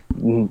 closing in.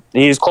 Mm-hmm.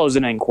 He was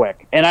closing in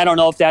quick. And I don't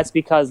know if that's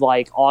because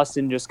like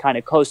Austin just kind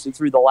of coasted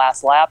through the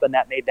last lap, and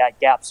that made that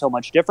gap so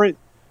much different.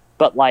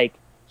 But like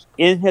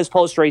in his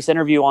post-race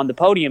interview on the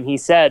podium, he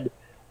said,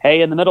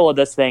 hey, in the middle of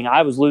this thing,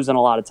 I was losing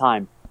a lot of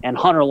time. And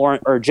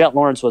Jet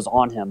Lawrence was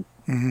on him.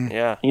 Mm-hmm.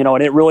 Yeah. You know,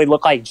 and it really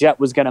looked like Jet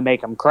was going to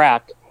make him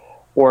crack,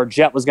 or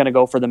Jet was going to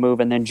go for the move,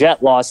 and then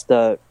Jet lost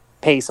the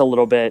pace a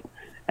little bit,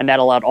 and that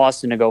allowed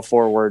Austin to go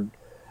forward.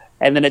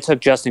 And then it took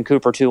Justin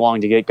Cooper too long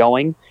to get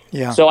going.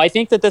 Yeah. So I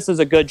think that this is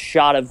a good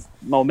shot of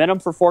momentum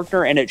for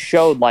Forkner, and it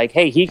showed like,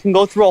 hey, he can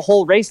go through a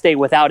whole race day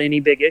without any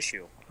big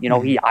issue. You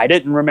know, I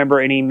didn't remember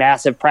any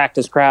massive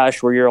practice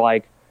crash where you're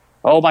like,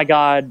 oh my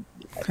God,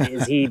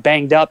 is he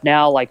banged up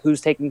now? Like,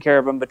 who's taking care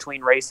of him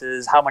between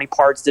races? How many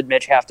parts did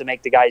Mitch have to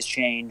make the guys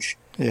change?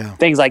 Yeah.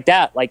 Things like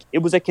that. Like, it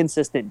was a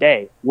consistent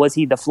day. Was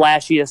he the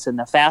flashiest and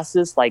the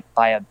fastest, like,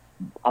 by an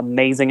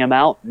amazing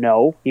amount?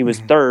 No. He was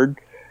third,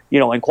 you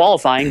know, in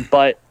qualifying,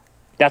 but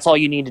that's all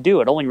you need to do.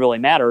 It only really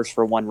matters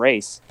for one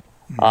race.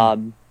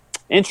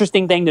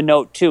 Interesting thing to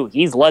note, too,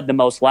 he's led the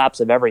most laps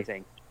of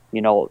everything.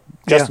 You know,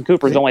 Justin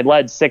Cooper's only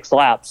led 6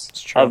 laps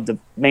of the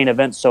main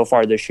event so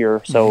far this year,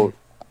 so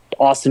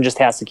Austin just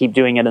has to keep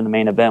doing it in the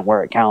main event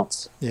where it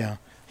counts. Yeah.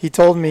 He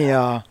told me,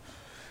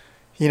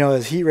 you know,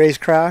 his heat race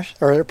crash,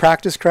 or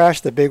practice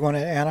crash, the big one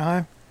at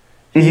Anaheim,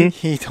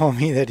 he told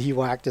me that he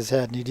whacked his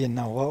head and he didn't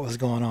know what was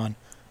going on.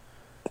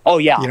 Oh,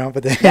 yeah. You know,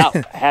 but they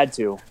had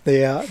to.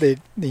 They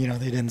you know,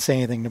 they didn't say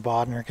anything to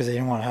Bodner because they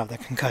didn't want to have the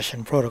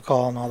concussion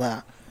protocol and all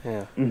that.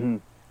 Yeah.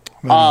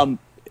 Mm-hmm.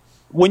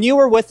 When you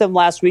were with them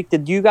last week,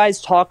 did you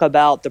guys talk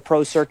about the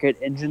Pro Circuit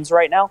engines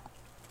right now?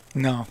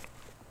 No.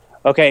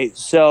 Okay,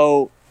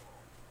 so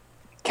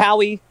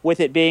Cowie, with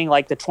it being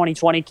like the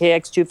 2020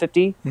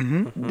 KX250,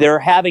 Mm-hmm. they're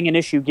having an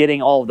issue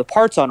getting all of the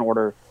parts on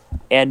order.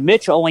 And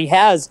Mitch only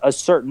has a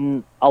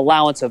certain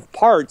allowance of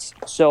parts.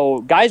 So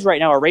guys right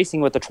now are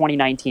racing with the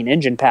 2019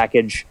 engine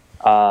package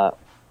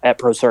at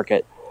Pro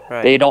Circuit.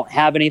 Right. They don't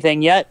have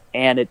anything yet,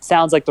 and it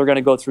sounds like they're going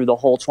to go through the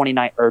whole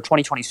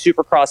 2020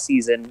 Supercross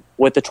season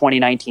with the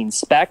 2019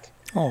 spec,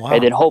 Oh, wow.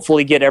 and then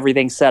hopefully get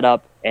everything set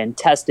up and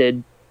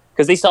tested,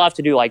 because they still have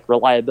to do like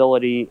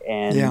reliability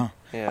and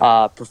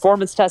Yeah.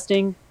 performance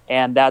testing,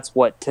 and that's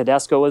what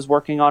Tedesco is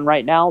working on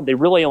right now. They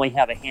really only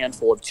have a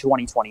handful of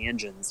 2020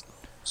 engines,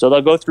 so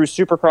they'll go through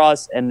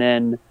Supercross and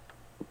then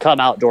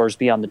come outdoors,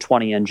 be on the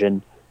 20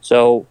 engine.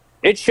 So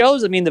it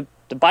shows. I mean, the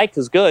bike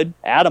is good.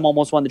 Adam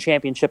almost won the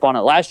championship on it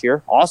last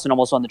year. Austin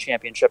almost won the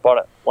championship on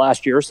it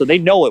last year, so they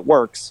know it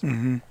works.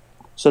 Mm-hmm.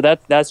 So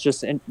that's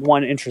just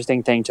one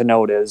interesting thing to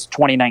note is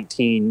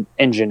 2019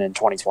 engine in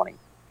 2020.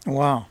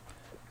 Wow.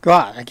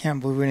 God, I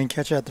can't believe we didn't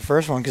catch that the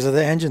first one because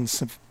the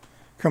engine's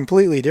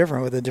completely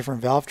different with a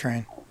different valve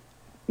train.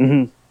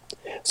 Mm-hmm.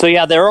 So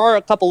yeah, there are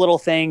a couple little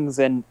things,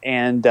 and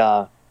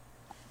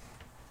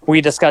we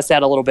discussed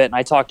that a little bit, and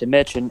I talked to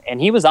Mitch, and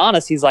he was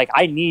honest. He's like,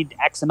 I need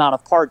X amount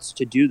of parts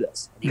to do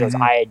this. And he goes,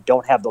 I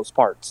don't have those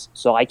parts,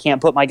 so I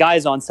can't put my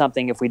guys on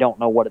something if we don't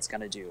know what it's going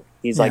to do.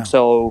 He's like,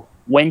 so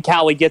when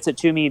Cowie gets it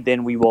to me,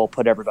 then we will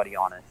put everybody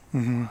on it.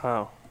 Mm-hmm.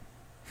 Wow.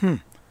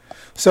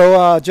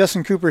 So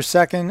Justin Cooper's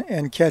second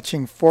and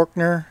catching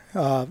Faulkner.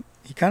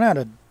 He kind of had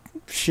a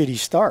shitty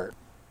start.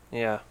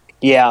 Yeah.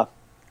 Yeah.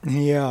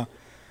 He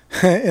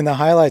in the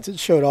highlights it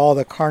showed all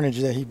the carnage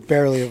that he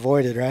barely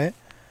avoided, right?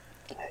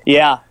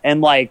 Yeah,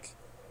 and like,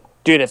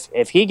 dude,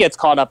 if he gets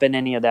caught up in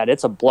any of that,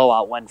 it's a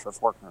blowout win for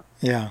Faulkner.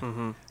 Yeah.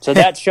 Mm-hmm. So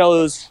that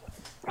shows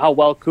how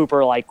well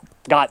Cooper like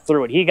got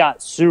through it. He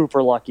got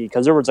super lucky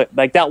because there was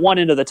like that one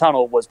end of the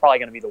tunnel was probably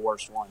going to be the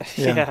worst one.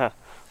 Yeah.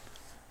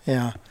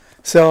 Yeah.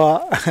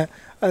 So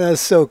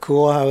that's so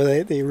cool how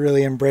they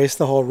really embraced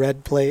the whole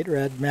red plate,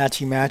 red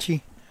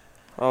matchy,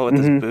 Oh, with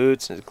his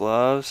boots and his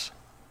gloves.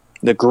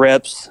 The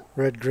grips.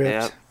 red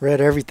grips, Yep.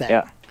 red everything.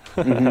 Yeah.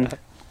 Mm-hmm.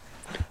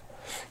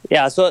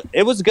 Yeah, so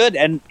it was good,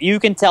 and you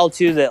can tell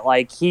too that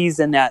like he's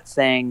in that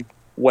thing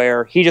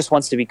where he just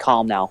wants to be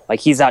calm now. Like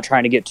he's not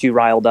trying to get too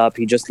riled up.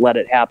 He just let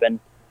it happen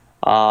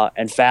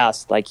and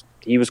fast. Like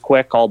he was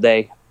quick all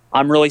day.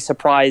 I'm really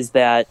surprised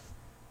that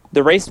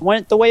the race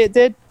went the way it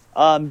did,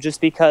 just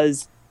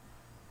because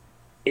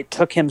it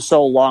took him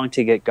so long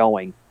to get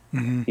going.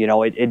 Mm-hmm. You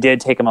know, it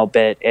did take him a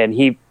bit, and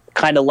he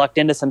kind of lucked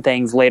into some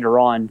things later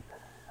on.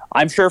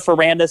 I'm sure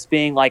Ferrandis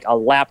being like a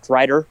lapped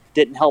rider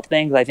didn't help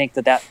things. I think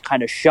that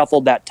kind of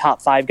shuffled that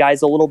top five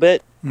guys a little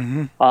bit.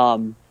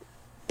 Mm-hmm.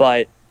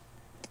 But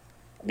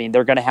I mean,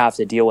 they're going to have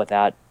to deal with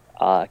that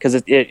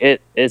because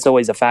it's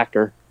always a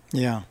factor.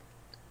 Yeah.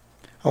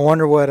 I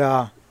wonder what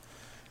I'm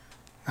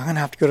going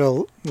to have to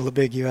go to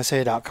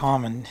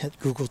thebigusa.com and hit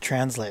Google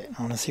Translate.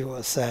 I want to see what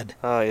was said.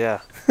 Oh, yeah.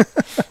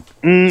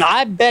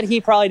 I bet he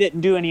probably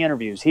didn't do any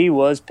interviews. He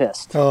was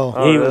pissed.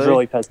 Oh, He was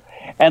really pissed.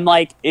 And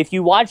like, if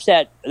you watch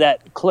that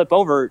clip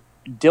over,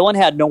 Dylan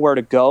had nowhere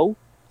to go.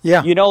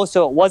 Yeah. You know,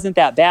 so it wasn't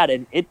that bad.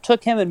 And it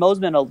took him and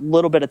Mosman a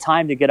little bit of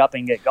time to get up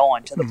and get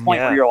going to the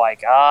point where you're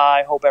like,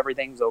 I hope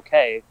everything's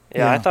okay.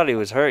 Yeah, I thought he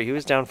was hurt. He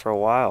was down for a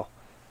while.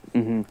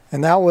 Mm-hmm.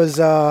 And that was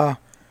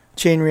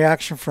chain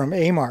reaction from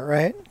Amart,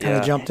 right? Kind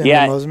of jumped into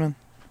Mosman.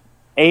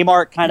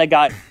 Amart kind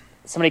of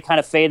somebody kind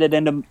of faded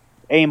into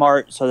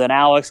Amart, so then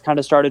Alex kind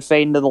of started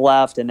fading to the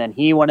left, and then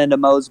he went into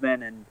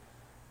Mosman, and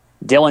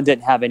Dylan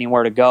didn't have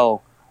anywhere to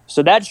go.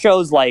 So that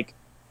shows like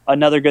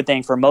another good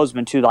thing for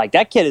Mosman too. Like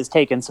that kid has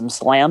taken some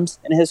slams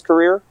in his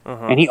career,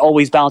 and he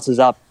always bounces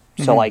up.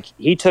 So like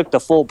he took the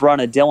full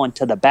brunt of Dylan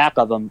to the back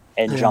of him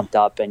and jumped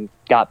up and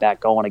got back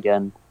going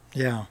again.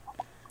 Yeah.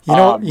 You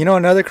know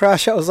another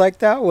cross shot was like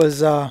that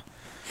was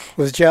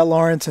Jet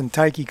Lawrence and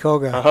Taiki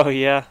Koga. Oh,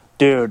 yeah.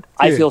 Dude,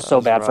 I feel so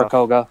bad for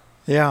Koga.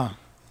 Yeah.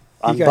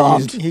 I'm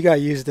bummed. He got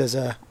used as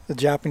a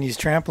Japanese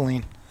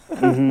trampoline.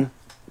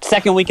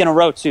 Second week in a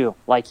row too.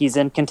 Like he's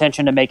in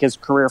contention to make his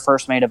career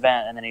first main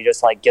event, and then he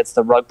just like gets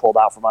the rug pulled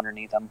out from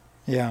underneath him.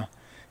 Yeah.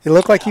 It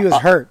looked like he was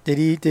hurt. Did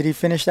he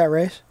finish that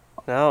race?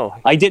 No.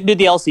 I didn't do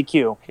the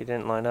LCQ. He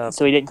didn't line up.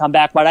 So he didn't come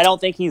back, but I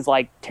don't think he's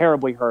like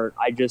terribly hurt.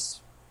 I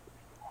just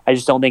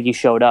don't think he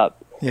showed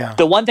up. Yeah.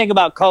 The one thing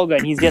about Koga,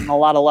 and he's getting a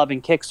lot of love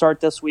in Kickstart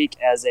this week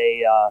as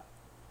a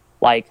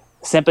like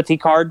sympathy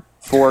card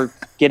for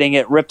getting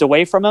it ripped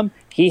away from him.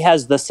 He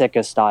has the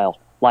sickest style,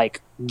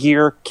 like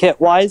gear kit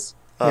wise.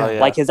 Oh,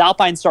 yeah. Like his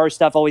Alpine Star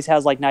stuff always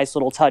has like nice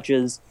little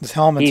touches. His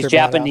helmets He's are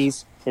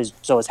Japanese. His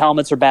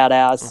helmets are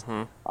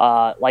badass.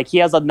 Like he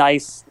has a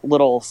nice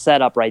little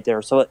setup right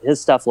there, so his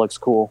stuff looks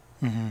cool.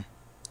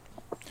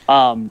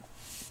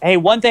 Hey,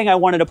 one thing I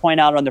wanted to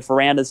point out on the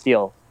Ferrandis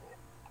deal.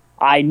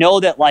 I know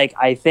that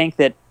I think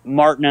that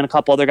Martin and a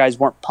couple other guys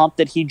weren't pumped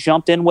that he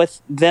jumped in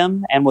with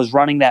them and was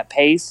running that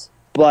pace,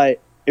 but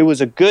it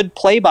was a good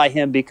play by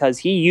him because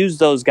he used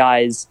those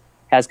guys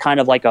as kind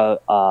of like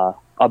a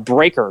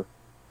breaker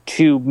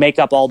to make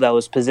up all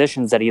those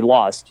positions that he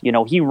lost. You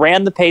know, he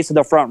ran the pace of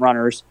the front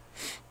runners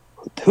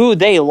who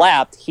they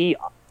lapped. He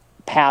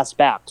pass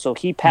back. So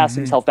he passed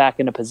himself back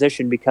into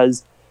position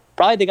because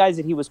probably the guys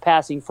that he was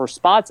passing for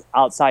spots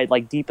outside,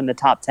 like deep in the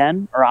top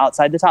 10 or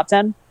outside the top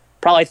 10,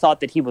 probably thought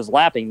that he was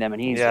lapping them,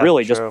 and he's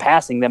really just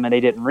passing them, and they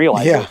didn't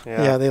realize it.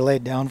 Yeah, they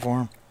laid down for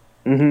him.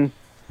 Mm-hmm.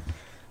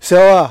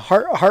 So,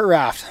 Heart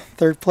Raft,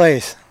 third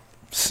place.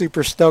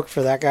 Super stoked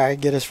for that guy to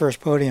get his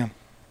first podium.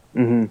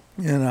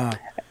 Mm-hmm. And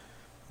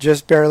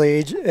just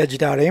barely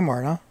edged out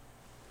Amart,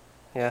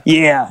 huh?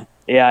 Yeah,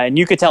 and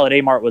you could tell that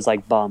Amart was,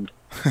 like, bummed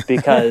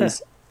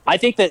because I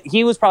think that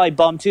he was probably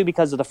bummed, too,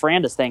 because of the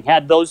Ferrandis thing.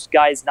 Had those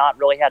guys not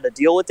really had to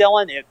deal with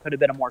Dylan, it could have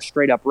been a more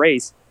straight-up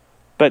race.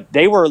 But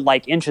they were,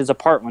 like, inches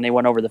apart when they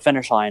went over the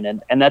finish line,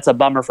 and that's a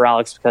bummer for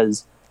Alex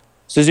because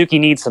Suzuki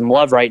needs some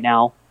love right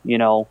now. You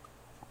know,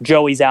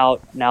 Joey's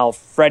out. Now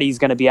Freddie's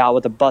going to be out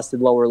with a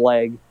busted lower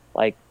leg.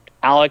 Like,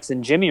 Alex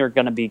and Jimmy are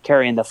going to be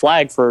carrying the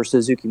flag for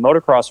Suzuki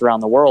motocross around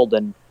the world,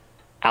 and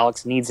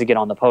Alex needs to get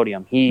on the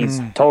podium.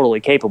 He's totally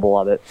capable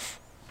of it.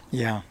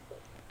 Yeah.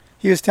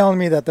 He was telling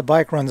me that the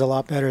bike runs a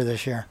lot better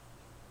this year.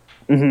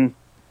 Mm-hmm.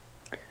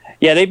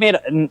 Yeah, they've made,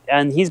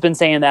 and he's been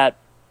saying that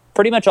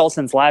pretty much all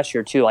since last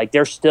year, too. Like,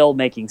 they're still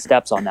making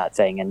steps on that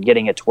thing and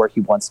getting it to where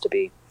he wants to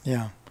be.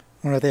 Yeah.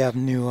 I wonder if they have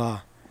new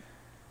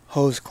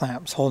hose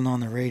clamps holding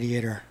on the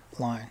radiator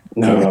line.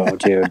 No,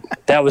 dude.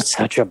 That was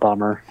such a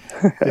bummer.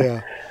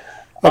 Yeah.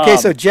 Okay,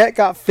 so Jet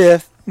got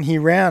 5th, and he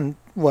ran,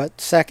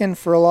 second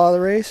for a lot of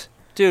the race?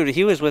 Dude,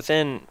 he was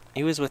within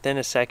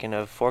a second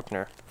of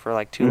Faulkner for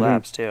like 2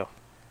 laps too.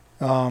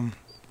 Man,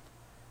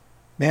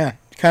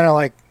 kind of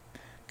like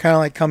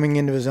coming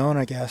into his own,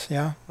 I guess.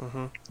 Yeah.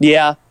 Mm-hmm.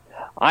 Yeah,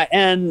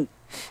 I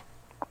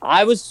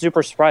was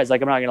super surprised.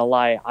 Like, I'm not gonna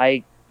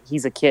lie.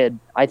 He's a kid.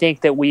 I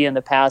think that we in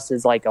the past,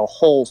 as like a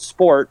whole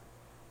sport,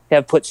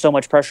 have put so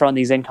much pressure on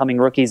these incoming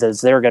rookies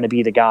as they're going to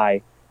be the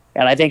guy.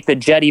 And I think that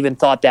Jet even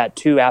thought that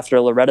too after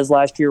Loretta's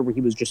last year, where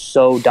he was just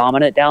so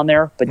dominant down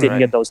there, but didn't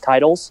get those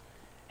titles.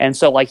 And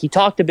so, like, he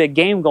talked a big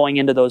game going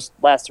into those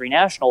last 3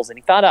 nationals, and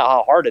he found out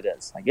how hard it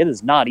is. Like, it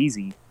is not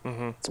easy.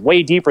 It's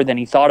way deeper than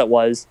he thought it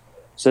was.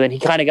 So then he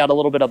kind of got a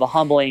little bit of a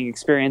humbling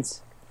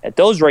experience at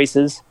those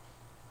races.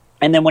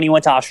 And then when he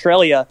went to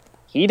Australia,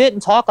 he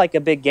didn't talk like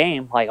a big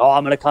game, like, oh,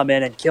 I'm going to come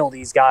in and kill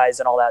these guys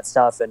and all that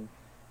stuff. And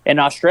in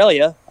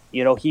Australia,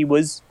 you know, he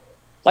was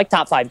like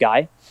top 5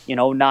 guy, you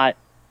know, not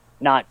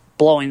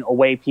blowing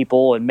away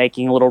people and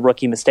making little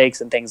rookie mistakes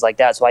and things like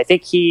that. So I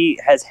think he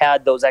has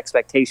had those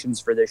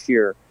expectations for this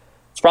year.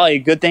 It's probably a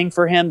good thing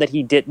for him that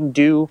he didn't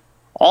do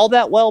all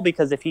that well,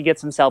 because if he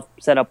gets himself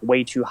set up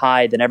way too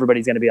high, then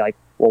everybody's going to be like,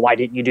 well, why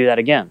didn't you do that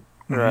again?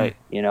 Right.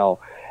 You know,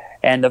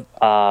 and it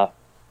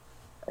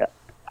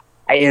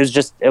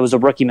was a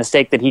rookie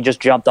mistake that he just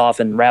jumped off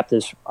and wrapped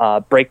his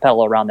brake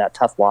pedal around that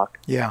tough block.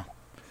 Yeah.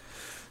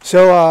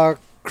 So,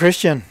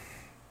 Christian,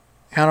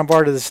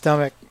 handlebar to the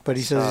stomach, but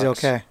he says he's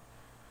okay.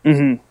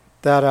 Mm-hmm.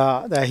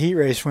 That heat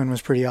race win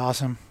was pretty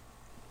awesome.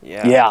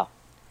 Yeah.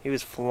 He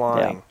was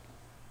flying. Yeah.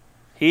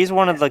 He's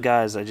one of the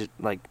guys I just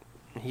like.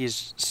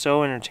 He's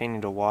so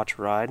entertaining to watch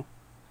ride.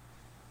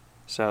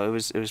 So it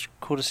was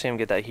cool to see him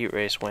get that heat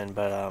race win.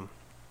 But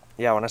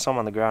yeah, when I saw him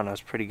on the ground, I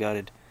was pretty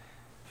gutted.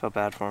 Felt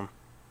bad for him.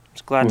 I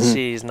was glad to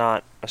see he's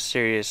not a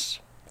serious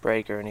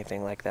break or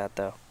anything like that,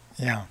 though.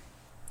 Yeah.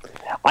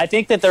 I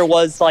think that there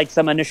was like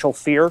some initial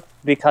fear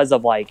because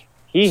of like,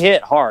 he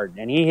hit hard,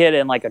 and he hit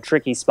in like a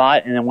tricky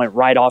spot and then went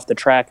right off the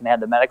track and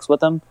had the medics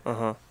with him.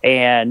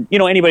 And, you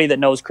know, anybody that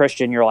knows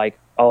Christian, you're like,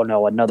 oh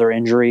no, another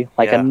injury,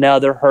 like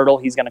another hurdle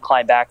he's going to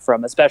climb back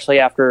from, especially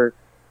after,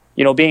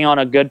 you know, being on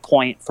a good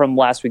point from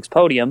last week's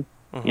podium,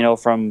 you know,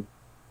 from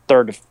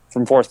 4th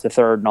to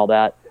 3rd and all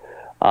that.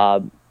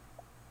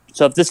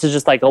 So if this is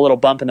just like a little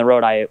bump in the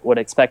road, I would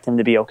expect him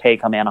to be okay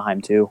come Anaheim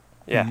too.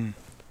 Yeah.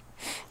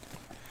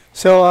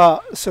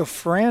 So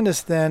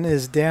Ferrandis then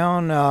is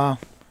down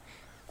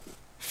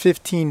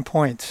 15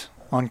 points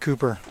on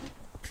Cooper.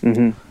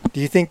 Do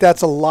you think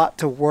that's a lot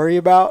to worry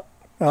about?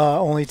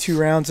 Only 2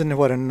 rounds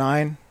into a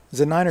 9?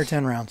 Is it 9 or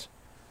 10 rounds?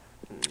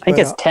 I think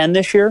it's 10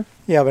 this year.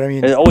 Yeah, but I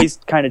mean, it always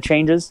kind of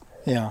changes.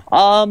 Yeah.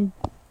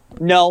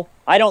 No,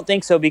 I don't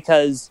think so,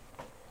 because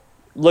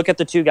look at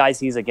the 2 guys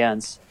he's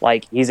against.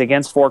 Like, he's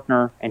against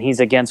Faulkner and he's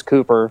against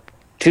Cooper,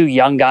 2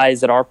 young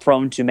guys that are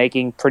prone to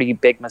making pretty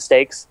big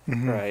mistakes.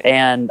 Right.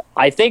 And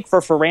I think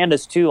for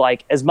Ferrandis too,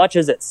 like, as much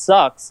as it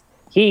sucks,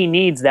 he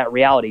needs that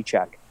reality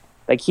check.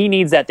 Like, he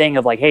needs that thing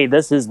of like, hey,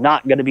 this is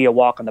not going to be a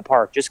walk in the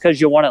park. Just because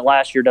you won it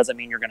last year doesn't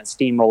mean you're going to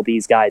steamroll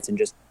these guys and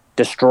just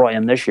destroy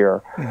them this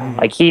year.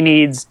 Like, he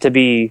needs to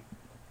be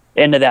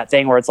into that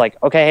thing where it's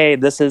like, okay, hey,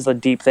 this is a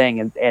deep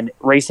thing, and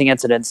racing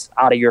incidents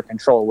out of your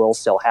control will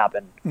still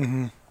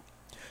happen.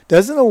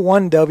 Doesn't the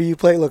 1W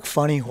plate look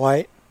funny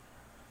white?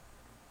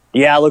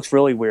 Yeah, it looks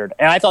really weird.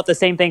 And I thought the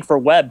same thing for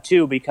Webb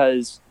too,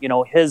 because, you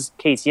know, his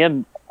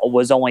KTM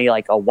was only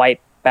like a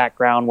white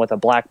background with a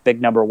black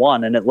big number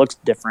 1, and it looks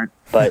different,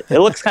 but it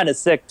looks kind of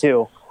sick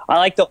too. I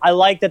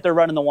like that they're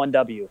running the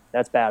 1W.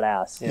 That's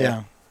badass.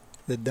 Yeah,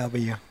 the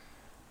W.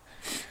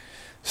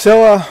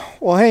 So,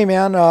 well, hey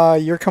man,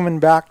 you're coming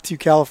back to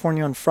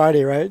California on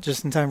Friday, right?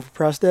 Just in time for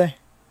press day.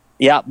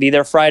 Yeah, be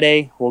there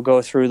Friday. We'll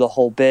go through the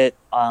whole bit,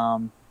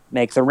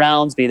 make the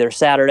rounds, be there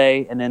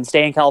Saturday, and then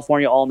stay in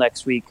California all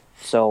next week.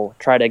 So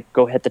try to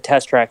go hit the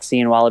test track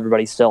scene while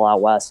everybody's still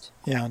out west.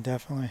 Yeah,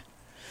 definitely.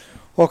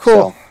 Well,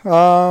 cool.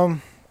 So,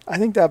 I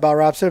think that about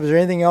wraps it up. Is there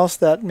anything else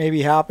that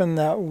maybe happened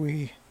that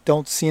we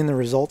don't see in the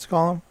results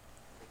column?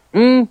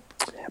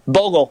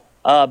 Bogle.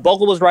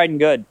 Bogle was riding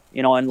good,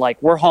 and like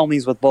we're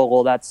homies with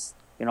Bogle. That's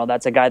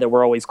a guy that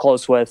we're always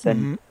close with,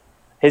 and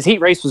his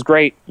heat race was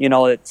great.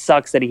 It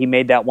sucks that he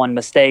made that one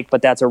mistake,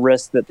 but that's a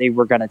risk that they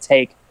were going to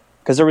take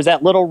because there was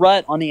that little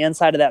rut on the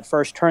inside of that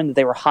first turn that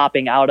they were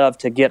hopping out of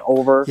to get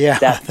over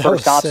that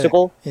first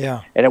obstacle. Sick.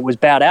 Yeah, and it was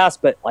badass,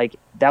 but like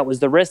that was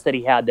the risk that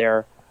he had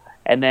there.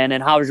 And then in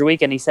How Was Your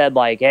Weekend, he said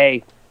like,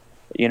 hey,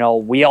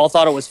 we all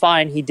thought it was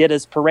fine. He did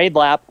his parade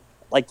lap,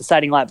 like the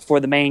sighting lap before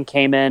the main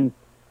came in.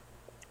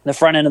 The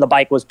front end of the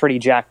bike was pretty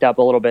jacked up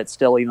a little bit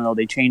still, even though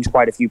they changed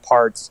quite a few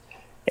parts.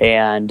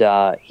 And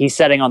he's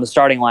setting on the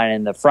starting line,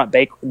 and the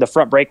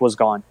front brake was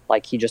gone.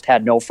 Like he just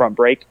had no front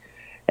brake.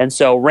 And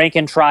so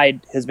Rankin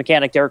his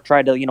mechanic Derek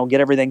tried to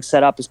get everything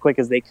set up as quick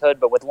as they could,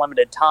 but with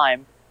limited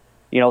time,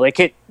 they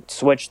could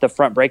switch the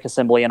front brake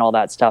assembly and all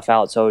that stuff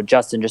out. So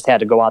Justin just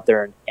had to go out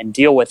there and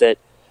deal with it.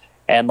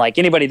 And like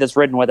anybody that's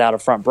ridden without a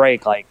front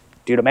brake, like,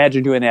 dude,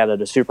 imagine doing that at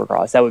a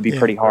Supercross. That would be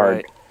pretty hard.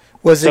 Right.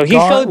 Was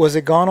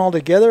it gone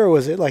altogether, or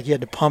was it like you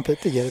had to pump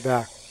it to get it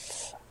back?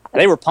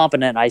 They were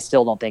pumping it, and I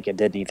still don't think it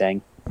did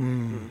anything.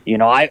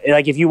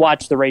 If you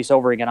watch the race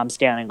over again, I'm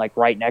standing like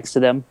right next to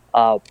them,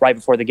 right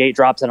before the gate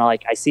drops, and I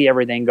see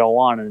everything go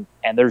on,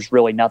 and there's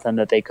really nothing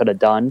that they could have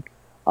done.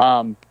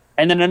 And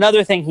then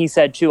another thing he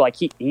said too, like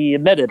he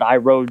admitted, I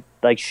rode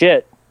like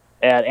shit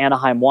at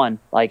Anaheim 1.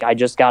 Like I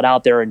just got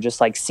out there and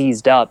just like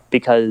seized up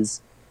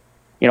because,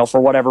 for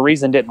whatever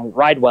reason didn't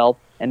ride well.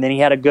 And then he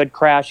had a good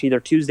crash either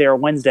Tuesday or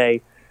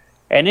Wednesday.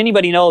 And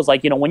anybody knows,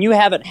 like, when you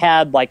haven't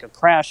had like a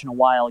crash in a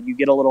while, you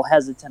get a little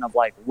hesitant of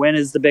like, when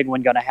is the big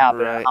one going to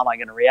happen? Right. How am I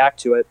going to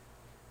react to it?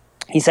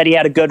 He said he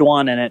had a good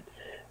one, and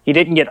he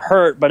didn't get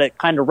hurt, but it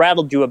kind of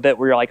rattled you a bit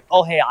where you're like,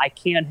 oh, hey, I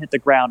can hit the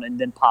ground and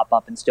then pop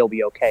up and still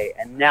be okay.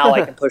 And now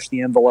I can push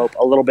the envelope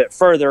a little bit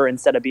further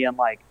instead of being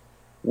like,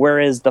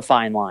 where is the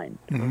fine line?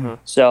 Mm-hmm.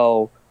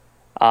 So,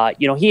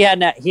 he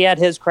had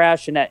his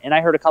crash, and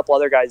I heard a couple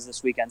other guys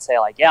this weekend say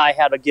like, yeah, I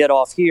had to get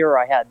off here, or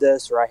I had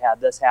this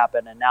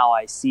happen, and now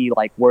I see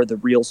like where the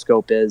real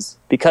scope is,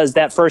 because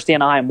that first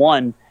Anaheim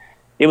 1,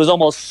 it was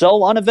almost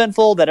so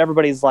uneventful that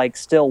everybody's like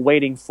still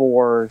waiting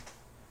for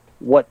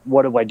what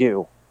do I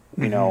do,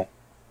 Hey,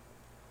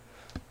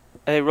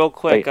 real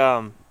quick,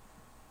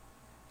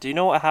 do you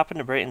know what happened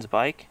to Brayton's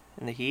bike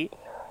in the heat?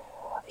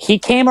 He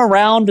came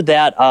around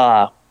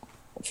that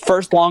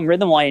first long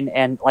rhythm line,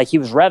 and like he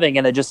was revving,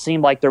 and it just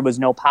seemed like there was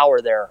no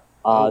power there.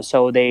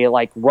 So they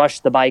like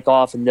rushed the bike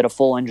off and did a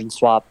full engine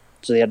swap.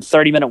 So they had a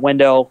 30-minute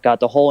window, got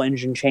the whole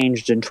engine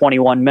changed in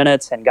 21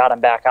 minutes, and got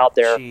him back out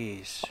there.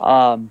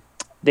 Jeez.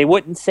 They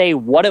wouldn't say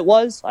what it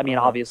was. I mean,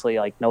 obviously,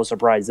 like no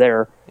surprise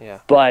there.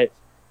 Yeah. But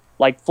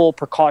like full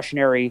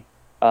precautionary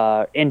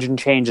engine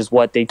change is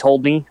what they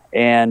told me,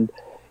 and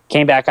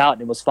came back out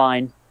and it was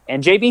fine.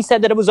 And JB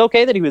said that it was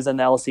okay that he was in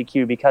the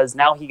LCQ because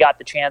now he got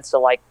the chance to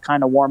like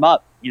kind of warm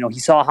up. He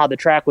saw how the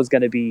track was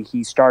going to be.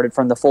 He started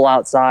from the full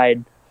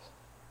outside,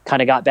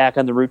 kind of got back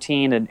on the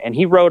routine, and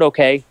he rode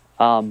okay.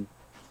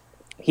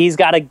 He's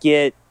got to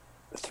get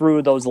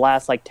through those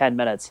last like 10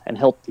 minutes,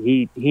 and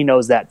he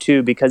knows that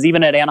too, because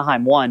even at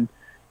Anaheim 1,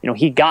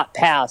 he got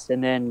past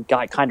and then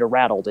got kind of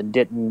rattled and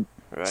didn't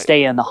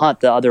stay in the hunt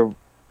the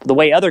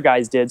way other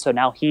guys did. So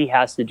now he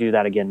has to do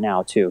that again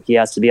now too. He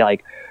has to be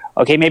like,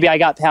 okay, maybe I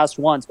got past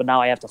once, but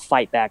now I have to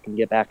fight back and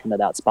get back into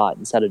that spot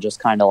instead of just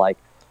kind of like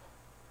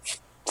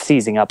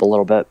seizing up a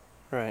little bit.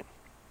 Right.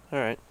 All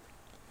right.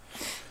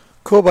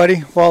 Cool,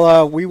 buddy.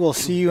 Well, we will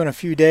see you in a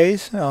few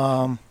days.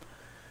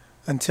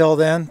 Until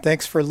then,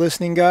 thanks for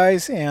listening,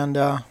 guys, and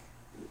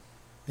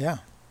yeah,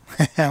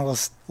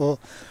 we'll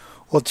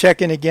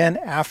check in again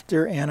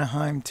after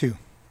Anaheim 2.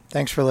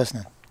 Thanks for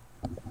listening.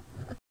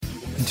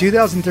 In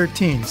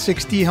 2013,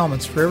 6D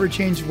Helmets forever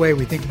changed the way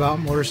we think about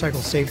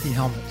motorcycle safety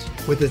helmets.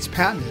 With its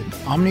patented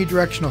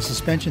omnidirectional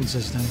suspension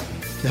system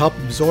to help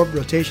absorb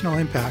rotational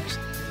impacts,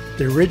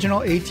 the original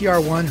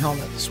ATR-1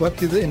 helmet swept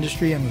through the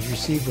industry and was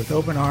received with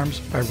open arms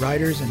by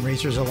riders and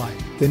racers alike.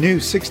 The new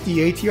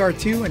 6D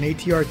ATR-2 and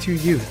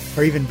ATR-2 Youth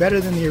are even better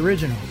than the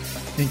original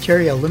and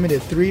carry a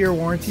limited 3-year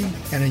warranty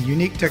and a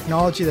unique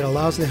technology that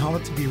allows the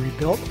helmet to be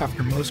rebuilt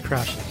after most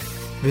crashes.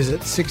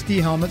 Visit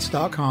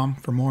 6dhelmets.com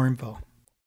for more info.